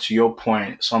again, to your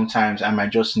point, sometimes I might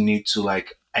just need to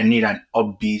like, I need an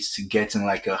upbeat to get in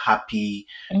like a happy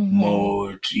Mhm.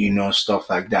 mode, stuff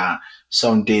like that.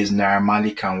 Some days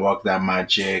Naramali can work that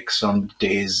magic. Some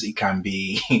days it can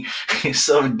be,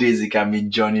 some days it can be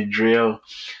Johnny Drill.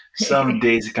 Some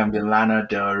days it can be Lana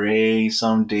Del Rey.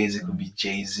 Some days it could be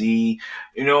Jay-Z.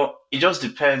 It just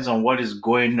depends on what is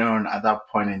going on at that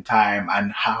point in time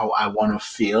and how I want to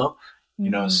feel.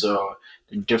 Mhm. So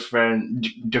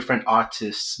different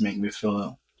artists make me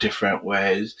feel different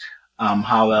ways.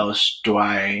 How else do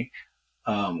I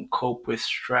cope with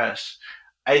stress?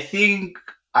 I think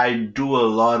I do a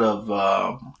lot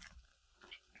of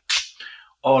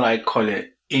all I call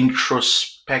it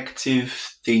introspective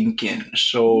thinking.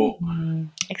 So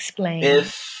Explain.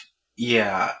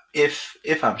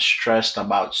 if I'm stressed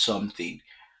about something,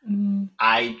 Mm,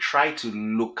 I try to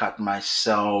look at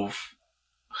myself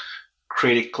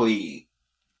critically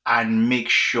and make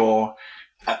sure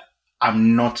uh,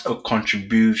 I'm not a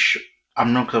contribution.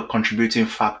 I'm not a contributing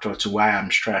factor to why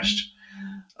I'm stressed.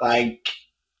 Like,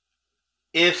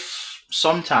 if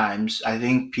sometimes I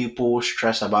think people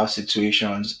stress about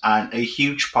situations, and a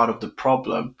huge part of the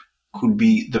problem could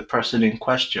be the person in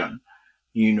question,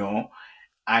 you know,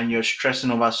 and you're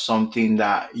stressing over something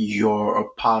that you're a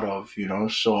part of,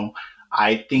 So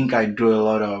I think I do a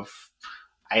lot of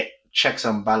I checks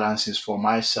and balances for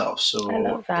myself. I So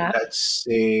love that. let's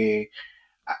say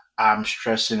I'm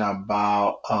stressing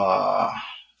about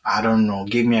I don't know,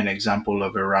 give me an example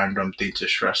of a random thing to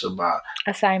stress about,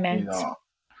 you Assignment. know,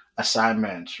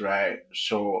 assignments, right?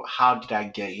 So how did I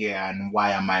get here and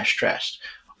why am I stressed?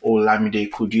 Oh,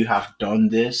 Lamide, could you have done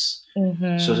this?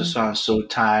 Mm-hmm. So and so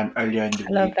time earlier in the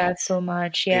I love week. that so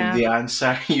much. If Yeah. the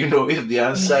answer, if the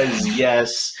answer is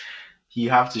yes, you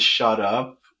have to shut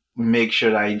up. Make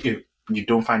sure that you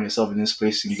don't find yourself in this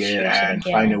place again Situation and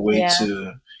find a again. way Yeah.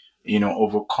 to,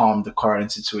 overcome the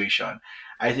current situation.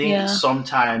 I think Yeah.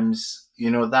 sometimes,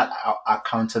 that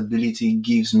accountability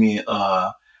gives me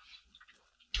a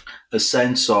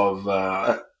sense of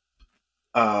I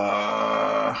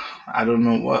don't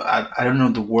know I don't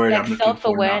know the word Like I'm looking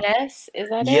for now. self-awareness, is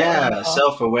that it or Yeah, no?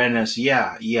 self-awareness.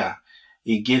 Yeah, yeah.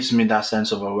 It gives me that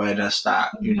sense of awareness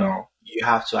that, Mm-hmm. you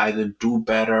have to either do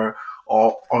better,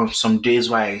 or on some days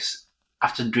wise,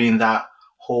 after doing that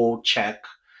whole check,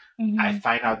 I Mm-hmm.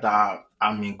 find out that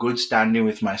I'm in good standing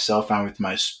with myself and with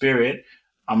my spirit.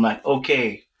 I'm like,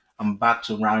 okay, I'm back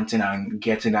to ranting and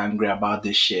getting angry about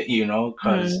this shit,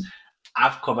 because Mm-hmm.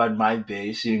 I've covered my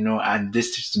base, and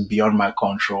this is beyond my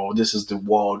control. This is the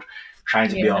world trying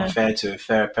to be Yeah. unfair to a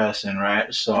fair person,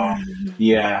 right? So, Mm-hmm.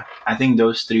 yeah, I think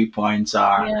those 3 points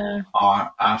are Yeah.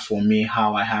 are for me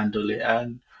how I handle it,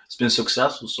 and it's been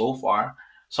successful so far. Yeah.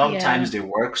 Sometimes they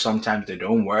work, sometimes they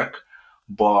don't work,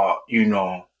 but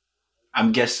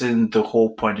I'm guessing the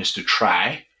whole point is to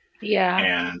try Yeah.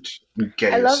 and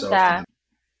get I love yourself in. that.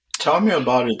 Tell me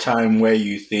about a time where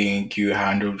you think you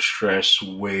handled stress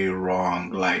way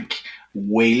wrong, like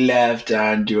way left,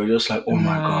 and you're just like, oh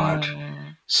my God,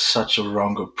 Mm, such a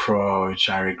wrong approach.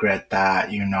 I regret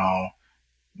that.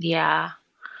 yeah.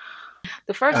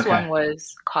 The first one Okay.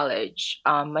 was college.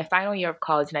 My final year of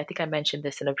college, and I think I mentioned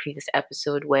this in a previous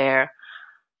episode where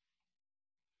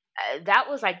that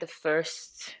was like the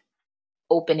first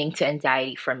opening to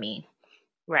anxiety for me,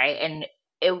 right? And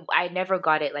I never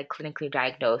got it like clinically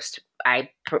diagnosed. I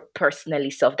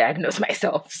personally self-diagnosed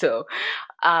myself. So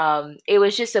it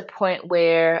was just a point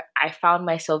where I found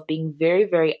myself being very,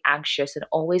 very anxious and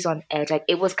always on edge. Like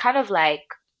it was kind of like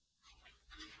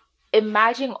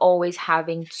imagine always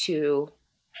having to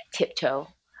tiptoe.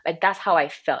 Like that's how I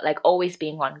felt, like always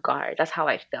being on guard. That's how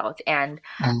I felt. And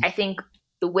Mm. I think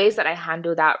the ways that I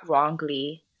handled that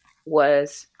wrongly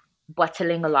was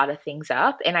bottling a lot of things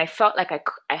up. And I felt like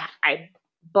I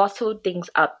bottled things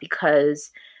up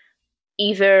because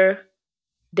either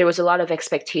there was a lot of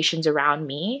expectations around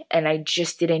me and I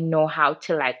just didn't know how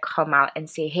to like come out and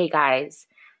say, hey guys,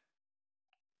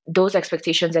 those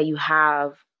expectations that you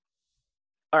have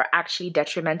are actually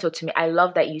detrimental to me. I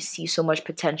love that you see so much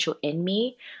potential in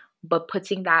me, but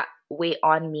putting that weight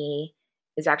on me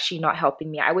is actually not helping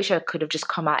me. I wish I could have just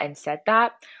come out and said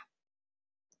that.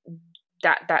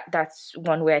 That's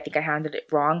one way I think I handled it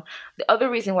wrong. The other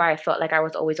reason why I felt like I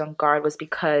was always on guard was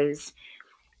because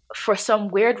for some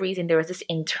weird reason there was this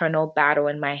internal battle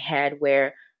in my head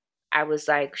where I was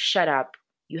like, shut up,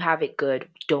 you have it good,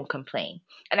 don't complain.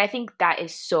 And I think that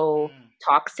is so Mm.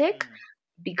 toxic Mm.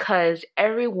 because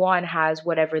everyone has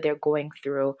whatever they're going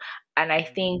through. And I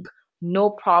Mm. think no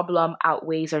problem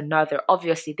outweighs another.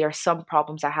 Obviously, there are some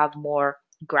problems that have more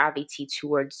gravity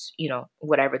towards,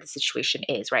 whatever the situation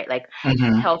is, right? Like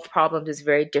Mhm. health problems is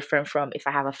very different from if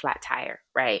I have a flat tire,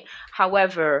 right?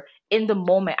 However, in the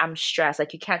moment, I'm stressed.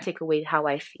 Like you can't take away how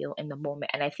I feel in the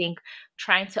moment. And I think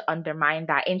trying to undermine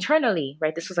that internally,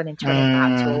 right? This was an internal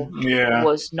battle, Yeah.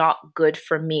 was not good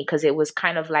for me because it was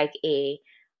kind of like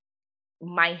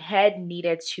my head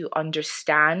needed to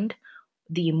understand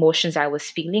the emotions I was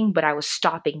feeling, but I was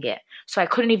stopping it. So I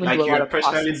couldn't even do a Like lot you're of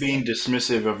personally being processing.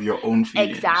 dismissive of your own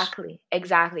feelings. Exactly.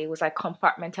 Exactly. It was like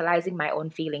compartmentalizing my own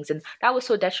feelings. And that was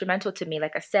so detrimental to me.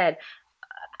 Like I said,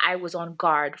 I was on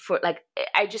guard for, like,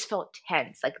 I just felt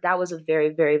tense. Like that was a very,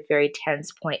 very, very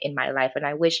tense point in my life, and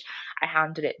I wish I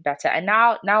handled it better. And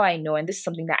now I know, and this is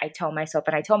something that I tell myself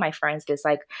and I tell my friends this,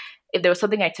 like, if there was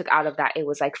something I took out of that, it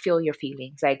was like, feel your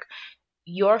feelings. Like,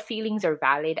 your feelings are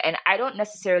valid, and I don't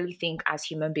necessarily think as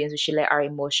human beings we should let our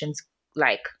emotions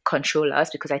like control us,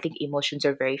 because I think emotions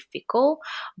are very fickle.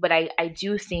 But I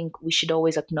do think we should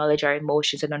always acknowledge our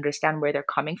emotions and understand where they're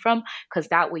coming from, because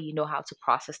that way you know how to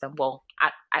process them. Well,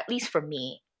 at least for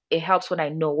me, it helps when I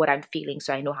know what I'm feeling,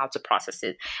 so I know how to process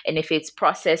it. And if it's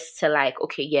processed to like,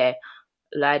 okay, yeah,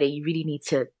 Lade, you really need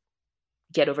to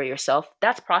get over yourself,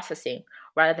 that's processing,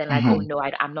 rather than like, oh Mm-hmm. no,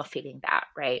 I'm not feeling that,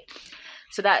 right?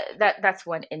 So that's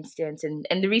one instance. And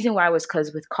the reason why was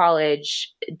because with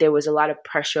college there was a lot of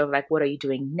pressure of like, what are you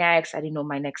doing next? I didn't know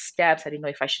my next steps. I didn't know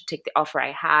if I should take the offer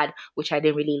I had, which I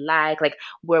didn't really like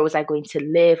where was I going to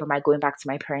live? Am I going back to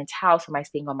my parents' house? Am I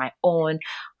staying on my own?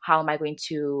 How am I going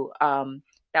to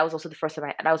that was also the first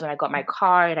time that was when I got my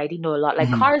car, and I didn't know a lot. Like,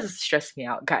 Mm-hmm. cars stress me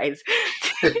out, guys.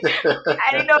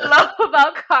 I didn't know a lot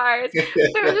about cars.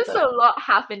 There was just a lot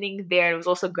happening there. It was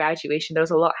also graduation. There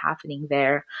was a lot happening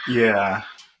there. Yeah.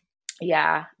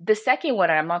 Yeah. The second one,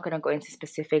 and I'm not going to go into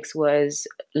specifics, was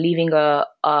leaving a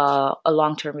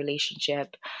long term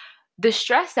relationship. The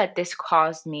stress that this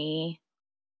caused me,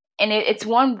 and it's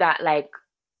one that, like,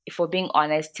 if we're being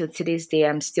honest, till to this day,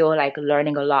 I'm still like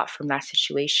learning a lot from that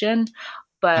situation.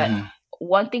 But Mm-hmm.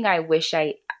 one thing I wish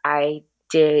I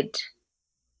did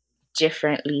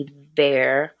differently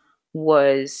there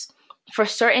was, for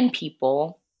certain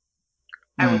people,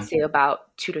 I would Mm. say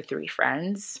about 2 to 3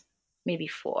 friends, maybe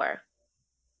 4.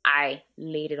 I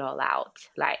laid it all out.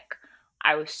 Like,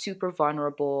 I was super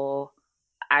vulnerable.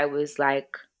 I was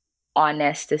like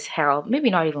honest as hell.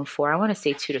 Maybe not even 4. I want to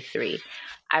say 2 to 3.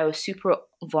 I was super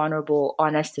vulnerable,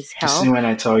 honest as You see, hell. when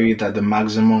I tell you that the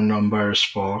maximum number is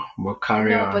 4, but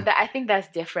carry No, but on. I think that's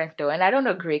different though, and I don't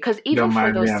agree, because even Don't for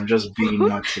mind me, those I'm just being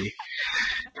naughty.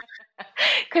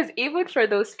 because even for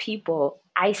those people,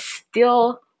 I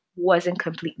still wasn't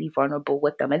completely vulnerable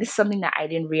with them, and this is something that I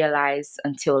didn't realize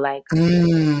until like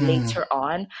Mm. later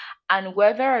on. And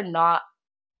whether or not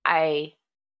I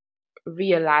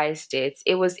realized it,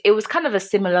 it was kind of a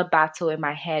similar battle in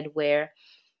my head where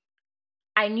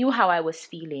I knew how I was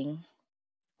feeling,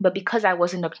 but because I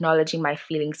wasn't acknowledging my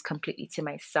feelings completely to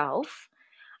myself,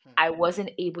 I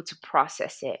wasn't able to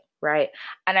process it, right?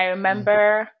 And I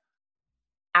remember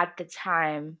at the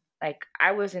time, like,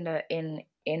 I was in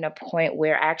a point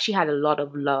where I actually had a lot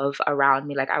of love around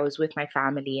me. Like, I was with my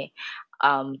family.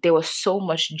 There was so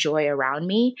much joy around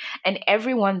me, and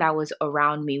everyone that was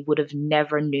around me would have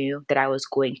never knew that I was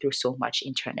going through so much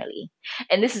internally.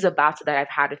 And this is a battle that I've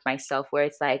had with myself, where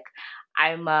it's like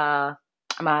I'm a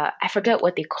I forget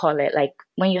what they call it. Like,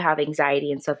 when you have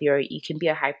anxiety and stuff, you can be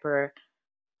a hyper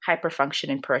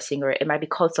functioning person, or it might be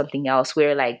called something else,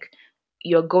 where like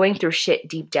you're going through shit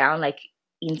deep down, like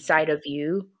inside of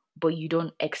you, but you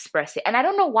don't express it. And I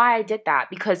don't know why I did that,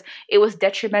 because it was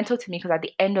detrimental to me, because at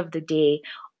the end of the day,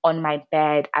 on my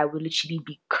bed, I would literally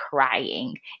be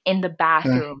crying, in the Mm.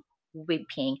 bathroom,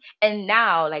 weeping. And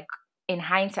now, like, in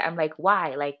hindsight, I'm like,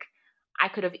 why? Like, I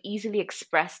could have easily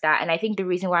expressed that. And I think the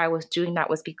reason why I was doing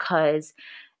that was because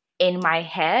in my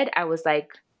head, I was like,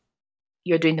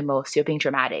 you're doing the most, you're being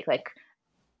dramatic. Like,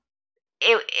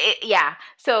 yeah.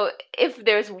 So if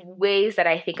there's ways that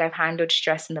I think I've handled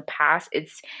stress in the past,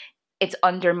 it's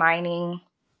undermining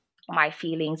my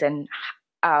feelings and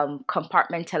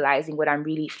compartmentalizing what I'm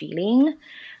really feeling,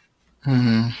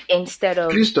 Hmm. instead of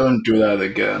Please don't do that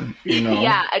again.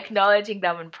 yeah, acknowledging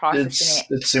them and processing it.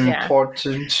 It's Yeah.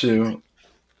 important to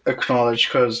acknowledge,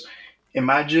 because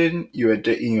imagine you are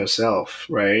dating yourself,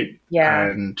 right?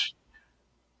 Yeah. And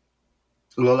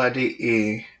Lolade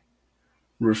A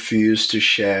refused to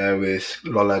share with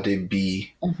Lolade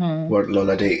B Hmm. what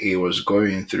Lolade A was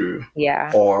going through,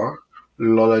 Yeah. or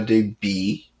Lolade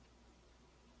B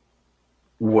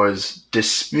was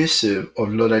dismissive of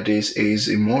Lolade A's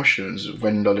emotions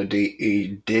when Lolade A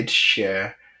did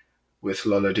share with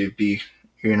Lolade B.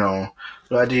 You know,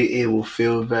 Lolade A will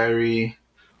feel very,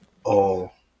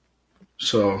 oh,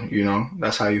 so,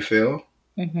 that's how you feel?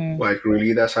 Hmm. Like,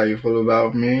 really, that's how you feel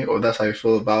about me? Or that's how you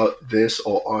feel about this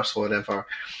or us or whatever?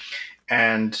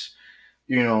 And,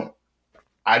 you know,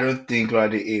 I don't think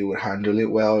Lolade A would handle it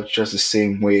well, just the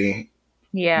same way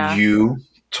Yeah. you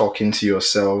talking to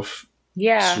yourself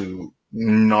Yeah. to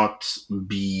not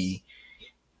be,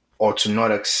 or to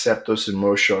not accept those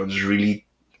emotions really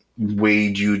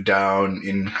weighed you down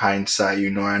in hindsight,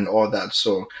 and all that.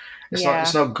 So it's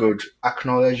Yeah. not good.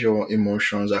 Acknowledge your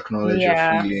emotions, acknowledge your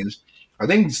Yeah. feelings. I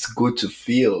think it's good to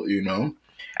feel,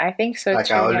 I think so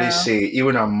Like I too. always Yeah. say,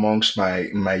 even amongst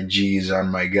my G's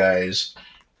and my guys,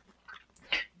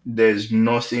 there's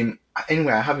nothing.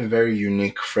 Anyway, I have a very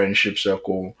unique friendship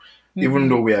circle. Even Mm-hmm.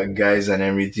 though we are guys and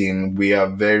everything, we are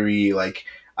very like,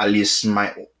 at least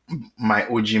my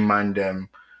OG man them.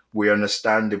 We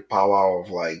understand the power of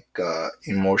like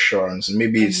emotions.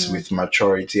 Maybe it's Mm-hmm. with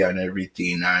maturity and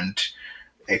everything and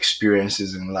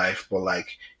experiences in life, but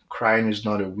like crying is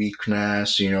not a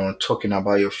weakness. Talking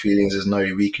about your feelings is not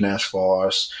a weakness for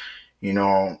us.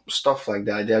 Stuff like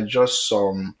that. They're just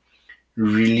some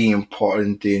really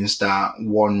important things that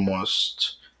one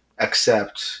must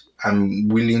accept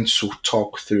and willing to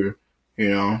talk through, you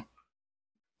know,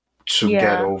 to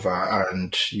get Yeah. over.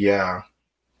 And yeah,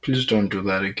 please don't do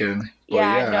that again. But Yeah,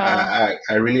 yeah, no.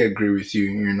 I really agree with you,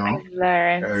 I've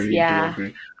I learned. really do Yeah.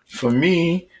 agree. For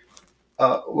me,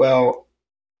 well,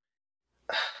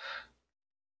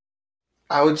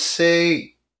 I would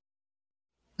say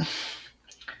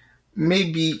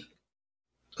maybe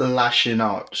lashing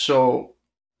out. So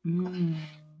Mm.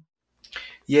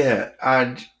 yeah,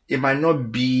 and it might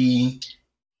not be,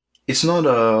 it's not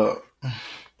a,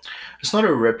 it's not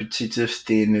a repetitive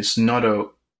thing. It's not a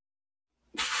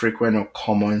frequent or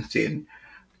common thing.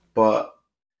 But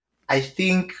I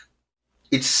think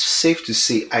it's safe to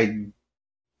say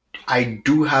I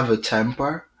do have a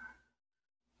temper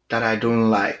that I don't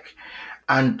like.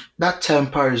 And that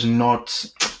temper is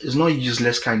not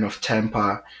useless kind of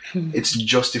temper. It's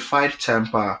justified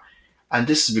temper. And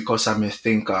this is because I'm a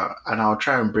thinker and I'll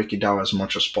try and break it down as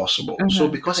much as possible. So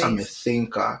Mm-hmm. because I'm a Please.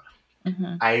 thinker,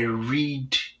 Mm-hmm. I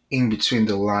read in between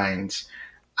the lines.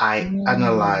 I Mm.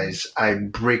 analyze, I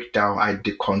break down, I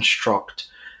deconstruct.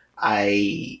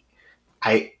 I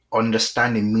I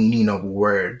understand the meaning of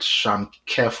words, so I'm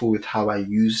careful with how I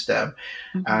use them.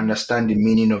 I Mm-hmm. understand the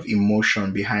meaning of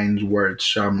emotion behind words,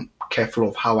 so I'm careful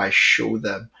of how I show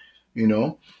them, you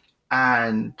know?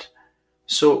 And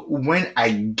so when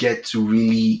I get to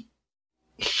really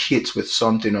hit with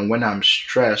something, or when I'm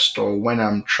stressed, or when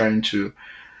I'm trying to,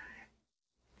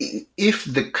 if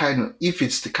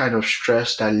it's the kind of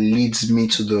stress that leads me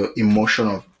to the emotion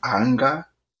of anger,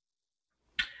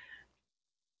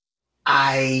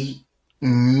 I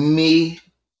may,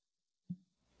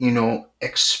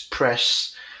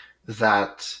 express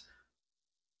that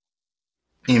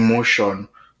emotion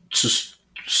to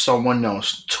someone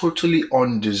else totally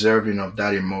undeserving of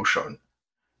that emotion,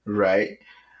 right?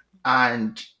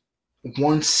 And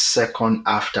 1 second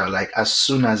after, like as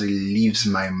soon as it leaves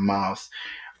my mouth,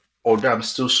 although I'm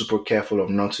still super careful of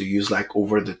not to use like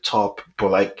over the top,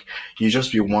 but like you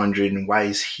just be wondering, why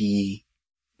is he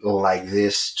like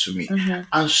this to me? Mm-hmm.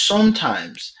 And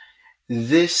sometimes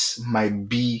this might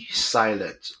be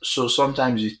silent. So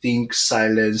sometimes you think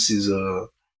silence is a,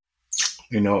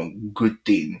 good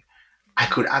thing. I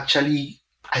could actually,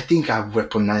 I think I've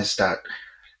weaponized that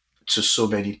to so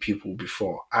many people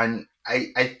before. And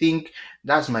I think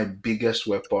that's my biggest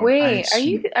weapon. And Wait, are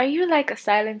it's, you like a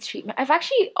silent treatment? I've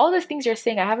actually all those things you're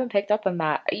saying, I haven't picked up on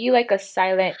that. Are you like a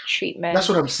silent that's treatment?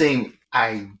 what I'm saying.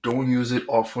 I don't use it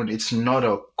often. It's not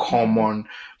a Mm-hmm. common,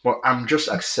 but I'm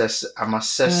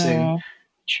assessing Mm,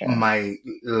 true. my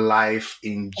life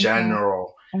in Mm-hmm.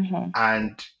 general. Mm-hmm.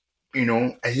 And,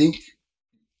 I think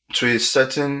to a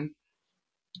certain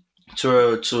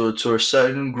to a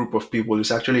certain group of people,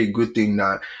 it's actually a good thing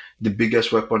that the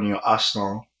biggest weapon in your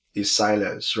arsenal is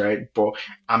silence, right? But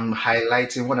I'm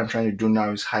highlighting what I'm trying to do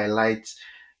now is highlight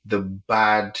the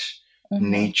bad Mm-hmm.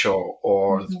 nature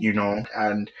or Mm-hmm.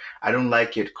 and I don't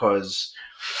like it because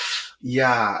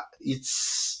yeah,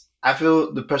 it's I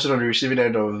feel the person on the receiving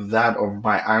end of that of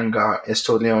my anger is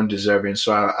totally undeserving.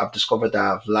 So I've discovered that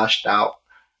I've lashed out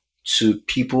to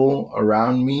people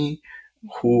around me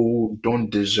who don't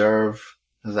deserve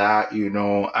that,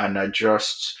 and are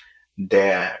just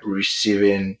there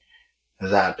receiving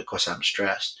that because I'm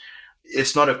stressed.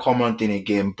 It's not a common thing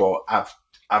again, but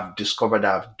I've discovered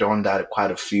that I've done that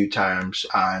quite a few times,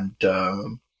 and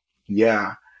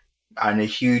yeah, and a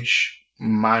huge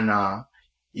manner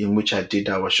in which I did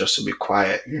that was just to be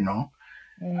quiet. Mm.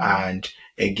 And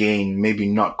again, maybe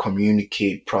not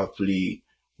communicate properly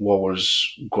what was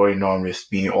going on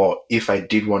with me, or if I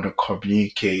did want to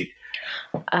communicate,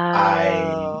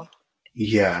 I, Oh,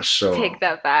 yeah, so take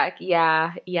that back.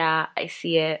 Yeah, yeah, I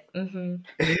see it. Mm-hmm.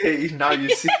 now you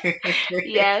see.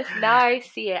 Yes, now I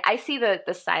see it. I see the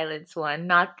silence one,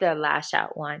 not the lash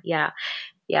out one. Yeah,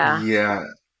 yeah, Yeah,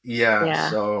 yeah, yeah.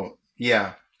 so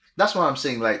yeah, that's what I'm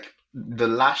saying. Like the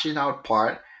lashing out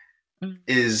part Mm.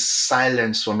 is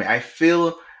silence for me. I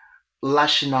feel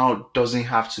lashing out doesn't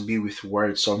have to be with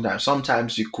words sometimes.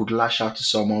 Sometimes you could lash out to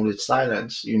someone with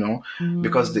silence,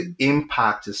 because the Mm.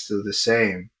 impact is still the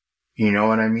same. You know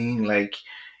what I mean? Like,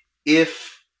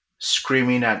 if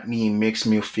screaming at me makes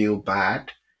me feel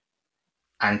bad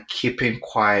and keeping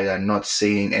quiet and not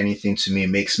saying anything to me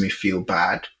makes me feel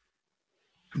bad,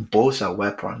 both are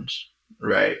weapons,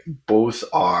 right? Both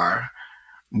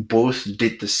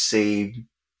did the same,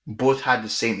 both had the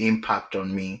same impact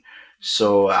on me.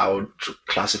 So I would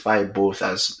classify both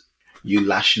as you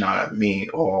lashing out at me,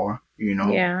 or,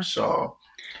 Yeah. so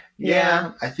Yeah.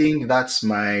 yeah, I think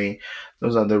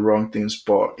those are the wrong things.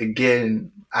 But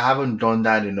again, I haven't done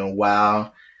that in a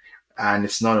while, and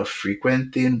it's not a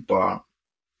frequent thing, but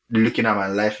looking at my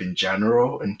life in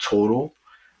general, in total,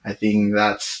 I think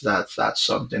that's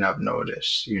something I've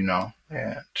noticed, and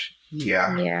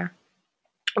yeah. Yeah.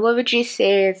 What would you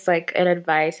say is like an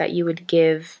advice that you would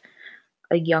give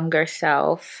a younger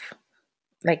self,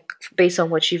 like based on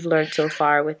what you've learned so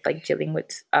far with like dealing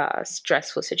with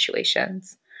stressful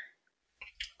situations?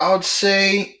 I would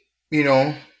say,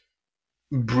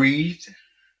 breathe,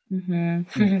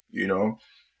 Mm-hmm. you know,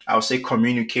 I would say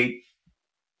communicate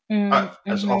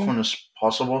as Mm-hmm. often as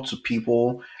possible to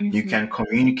people you Mm-hmm. can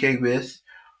communicate with,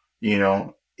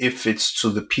 if it's to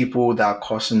the people that are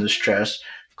causing the stress,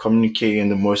 communicate in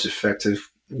the most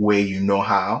effective way you know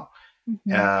how.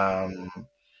 Mm-hmm. Um,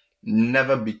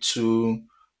 Never be too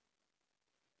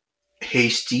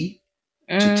hasty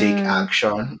to take Mm.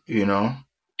 action,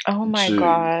 Oh my to,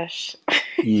 gosh.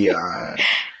 yeah,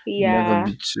 never Yeah.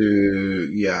 be too,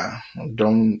 yeah,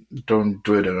 don't do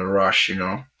it in a rush,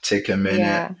 take a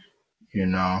minute, Yeah. you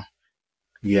know.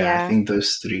 Yeah, I Yeah. think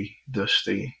those three,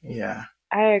 yeah.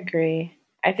 I agree.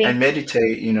 I And think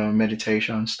meditate,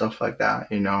 meditation, stuff like that.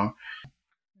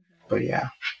 But yeah,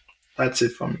 that's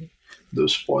it for me.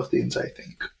 Those four things, I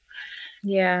think.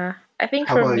 yeah. I think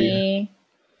How for about you? me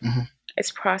Hmm.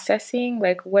 it's processing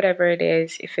like whatever it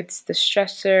is, if it's the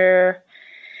stressor,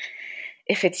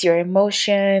 if it's your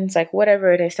emotions, like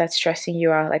whatever it is that's stressing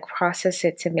you out, like process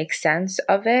it to make sense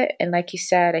of it. And like you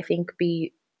said, I think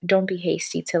be don't be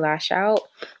hasty to lash out.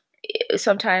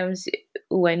 Sometimes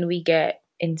when we get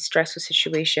in stressful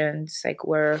situations, like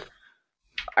where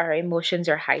our emotions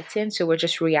are heightened, so we're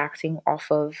just reacting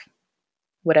off of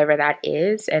whatever that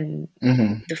is, and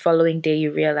Hmm. the following day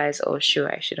you realize, oh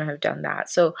sure, I shouldn't have done that.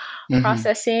 So Hmm.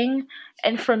 processing,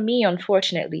 and for me,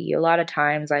 unfortunately, a lot of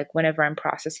times, like whenever I'm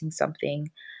processing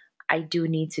something, I do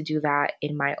need to do that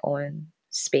in my own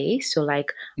space. So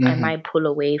like I Hmm. might pull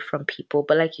away from people,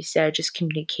 but like you said, just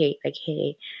communicate. Like,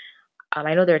 hey,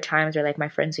 I know there are times where like my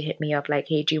friends will hit me up like,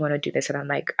 hey, do you want to do this? And I'm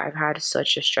like, I've had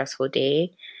such a stressful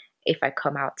day. If I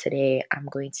come out today, I'm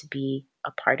going to be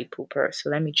a party pooper. So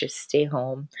let me just stay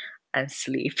home and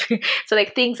sleep. So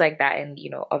like things like that. And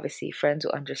obviously friends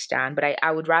will understand. But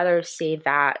I would rather say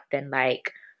that than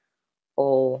like,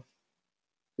 oh,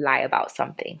 lie about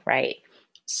something, right?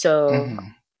 So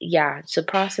Hmm. yeah, so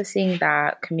processing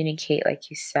that, communicate like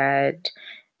you said,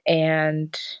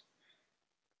 and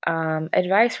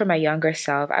advice for my younger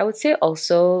self. I would say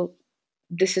also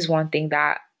this is one thing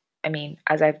that I mean,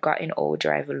 as I've gotten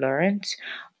older, I've learned,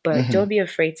 but Hmm. don't be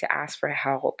afraid to ask for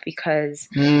help because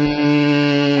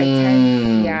Mm. I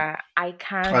I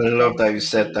can love tend that you to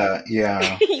said be that.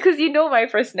 Yeah. because you know my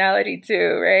personality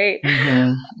too, right?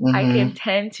 Hmm. I Hmm. can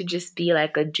tend to just be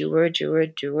like a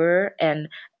doer, and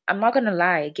I'm not gonna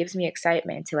lie, it gives me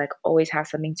excitement to like always have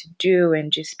something to do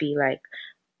and just be like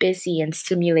busy and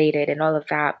stimulated and all of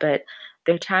that. But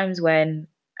there are times when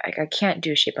like I can't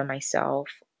do shit by myself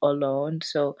alone.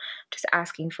 So just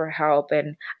asking for help,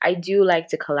 and I do like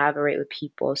to collaborate with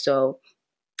people. So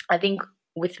I think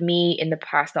with me in the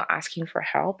past not asking for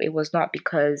help, it was not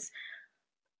because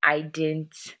I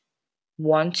didn't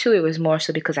want to. It was more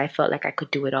so because I felt like I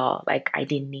could do it all. Like I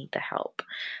didn't need the help.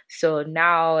 So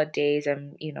nowadays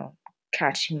I'm,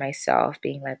 catching myself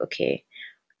being like, okay,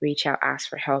 reach out, ask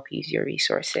for help, use your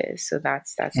resources. So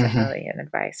that's Hmm. definitely an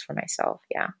advice for myself.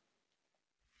 Yeah.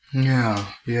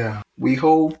 Yeah, yeah. We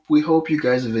hope you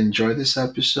guys have enjoyed this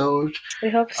episode. We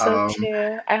hope so Um,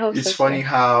 too. I hope it's so funny too.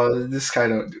 how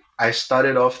I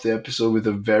started off the episode with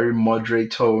a very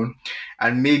moderate tone,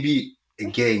 and maybe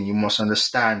again, you must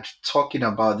understand, talking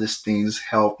about these things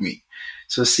help me.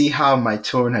 So see how my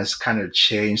tone has kind of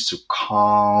changed to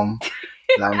calm,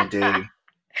 Lamide.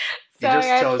 It Sorry,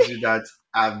 just tells you that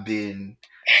I've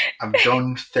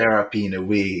done therapy in a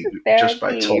way just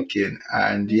by therapy. talking,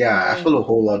 and yeah, I feel Hmm. a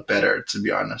whole lot better, to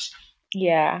be honest.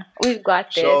 Yeah, we've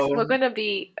got this. So We're gonna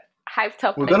be hyped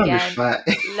up we're gonna be again. fine.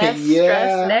 Less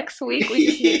stress Yeah. next week. We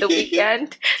just need the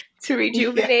weekend to Yeah,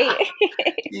 rejuvenate.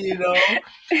 you know.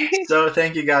 So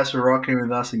thank you guys for rocking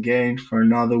with us again for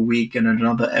another week and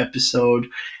another episode.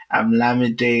 I'm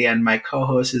Lamide and my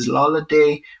co-host is Lola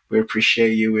Day. We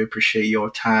appreciate you. We appreciate your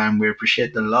time. We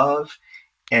appreciate the love.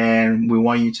 And we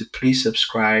want you to please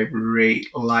subscribe, rate,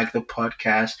 like the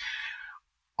podcast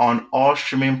on all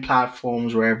streaming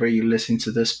platforms wherever you listen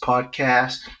to this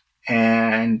podcast.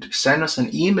 And send us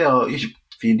an email if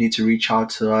you need to reach out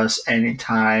to us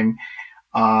anytime.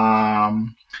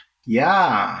 Um,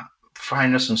 yeah,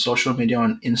 find us on social media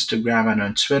on Instagram and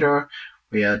on Twitter.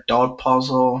 We are Dot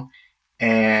Puzzle,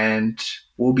 and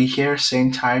we'll be here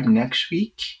same time next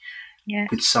week Yeah.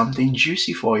 with something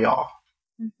juicy for y'all.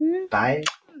 Mhm. Bye.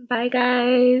 Bye,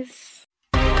 guys.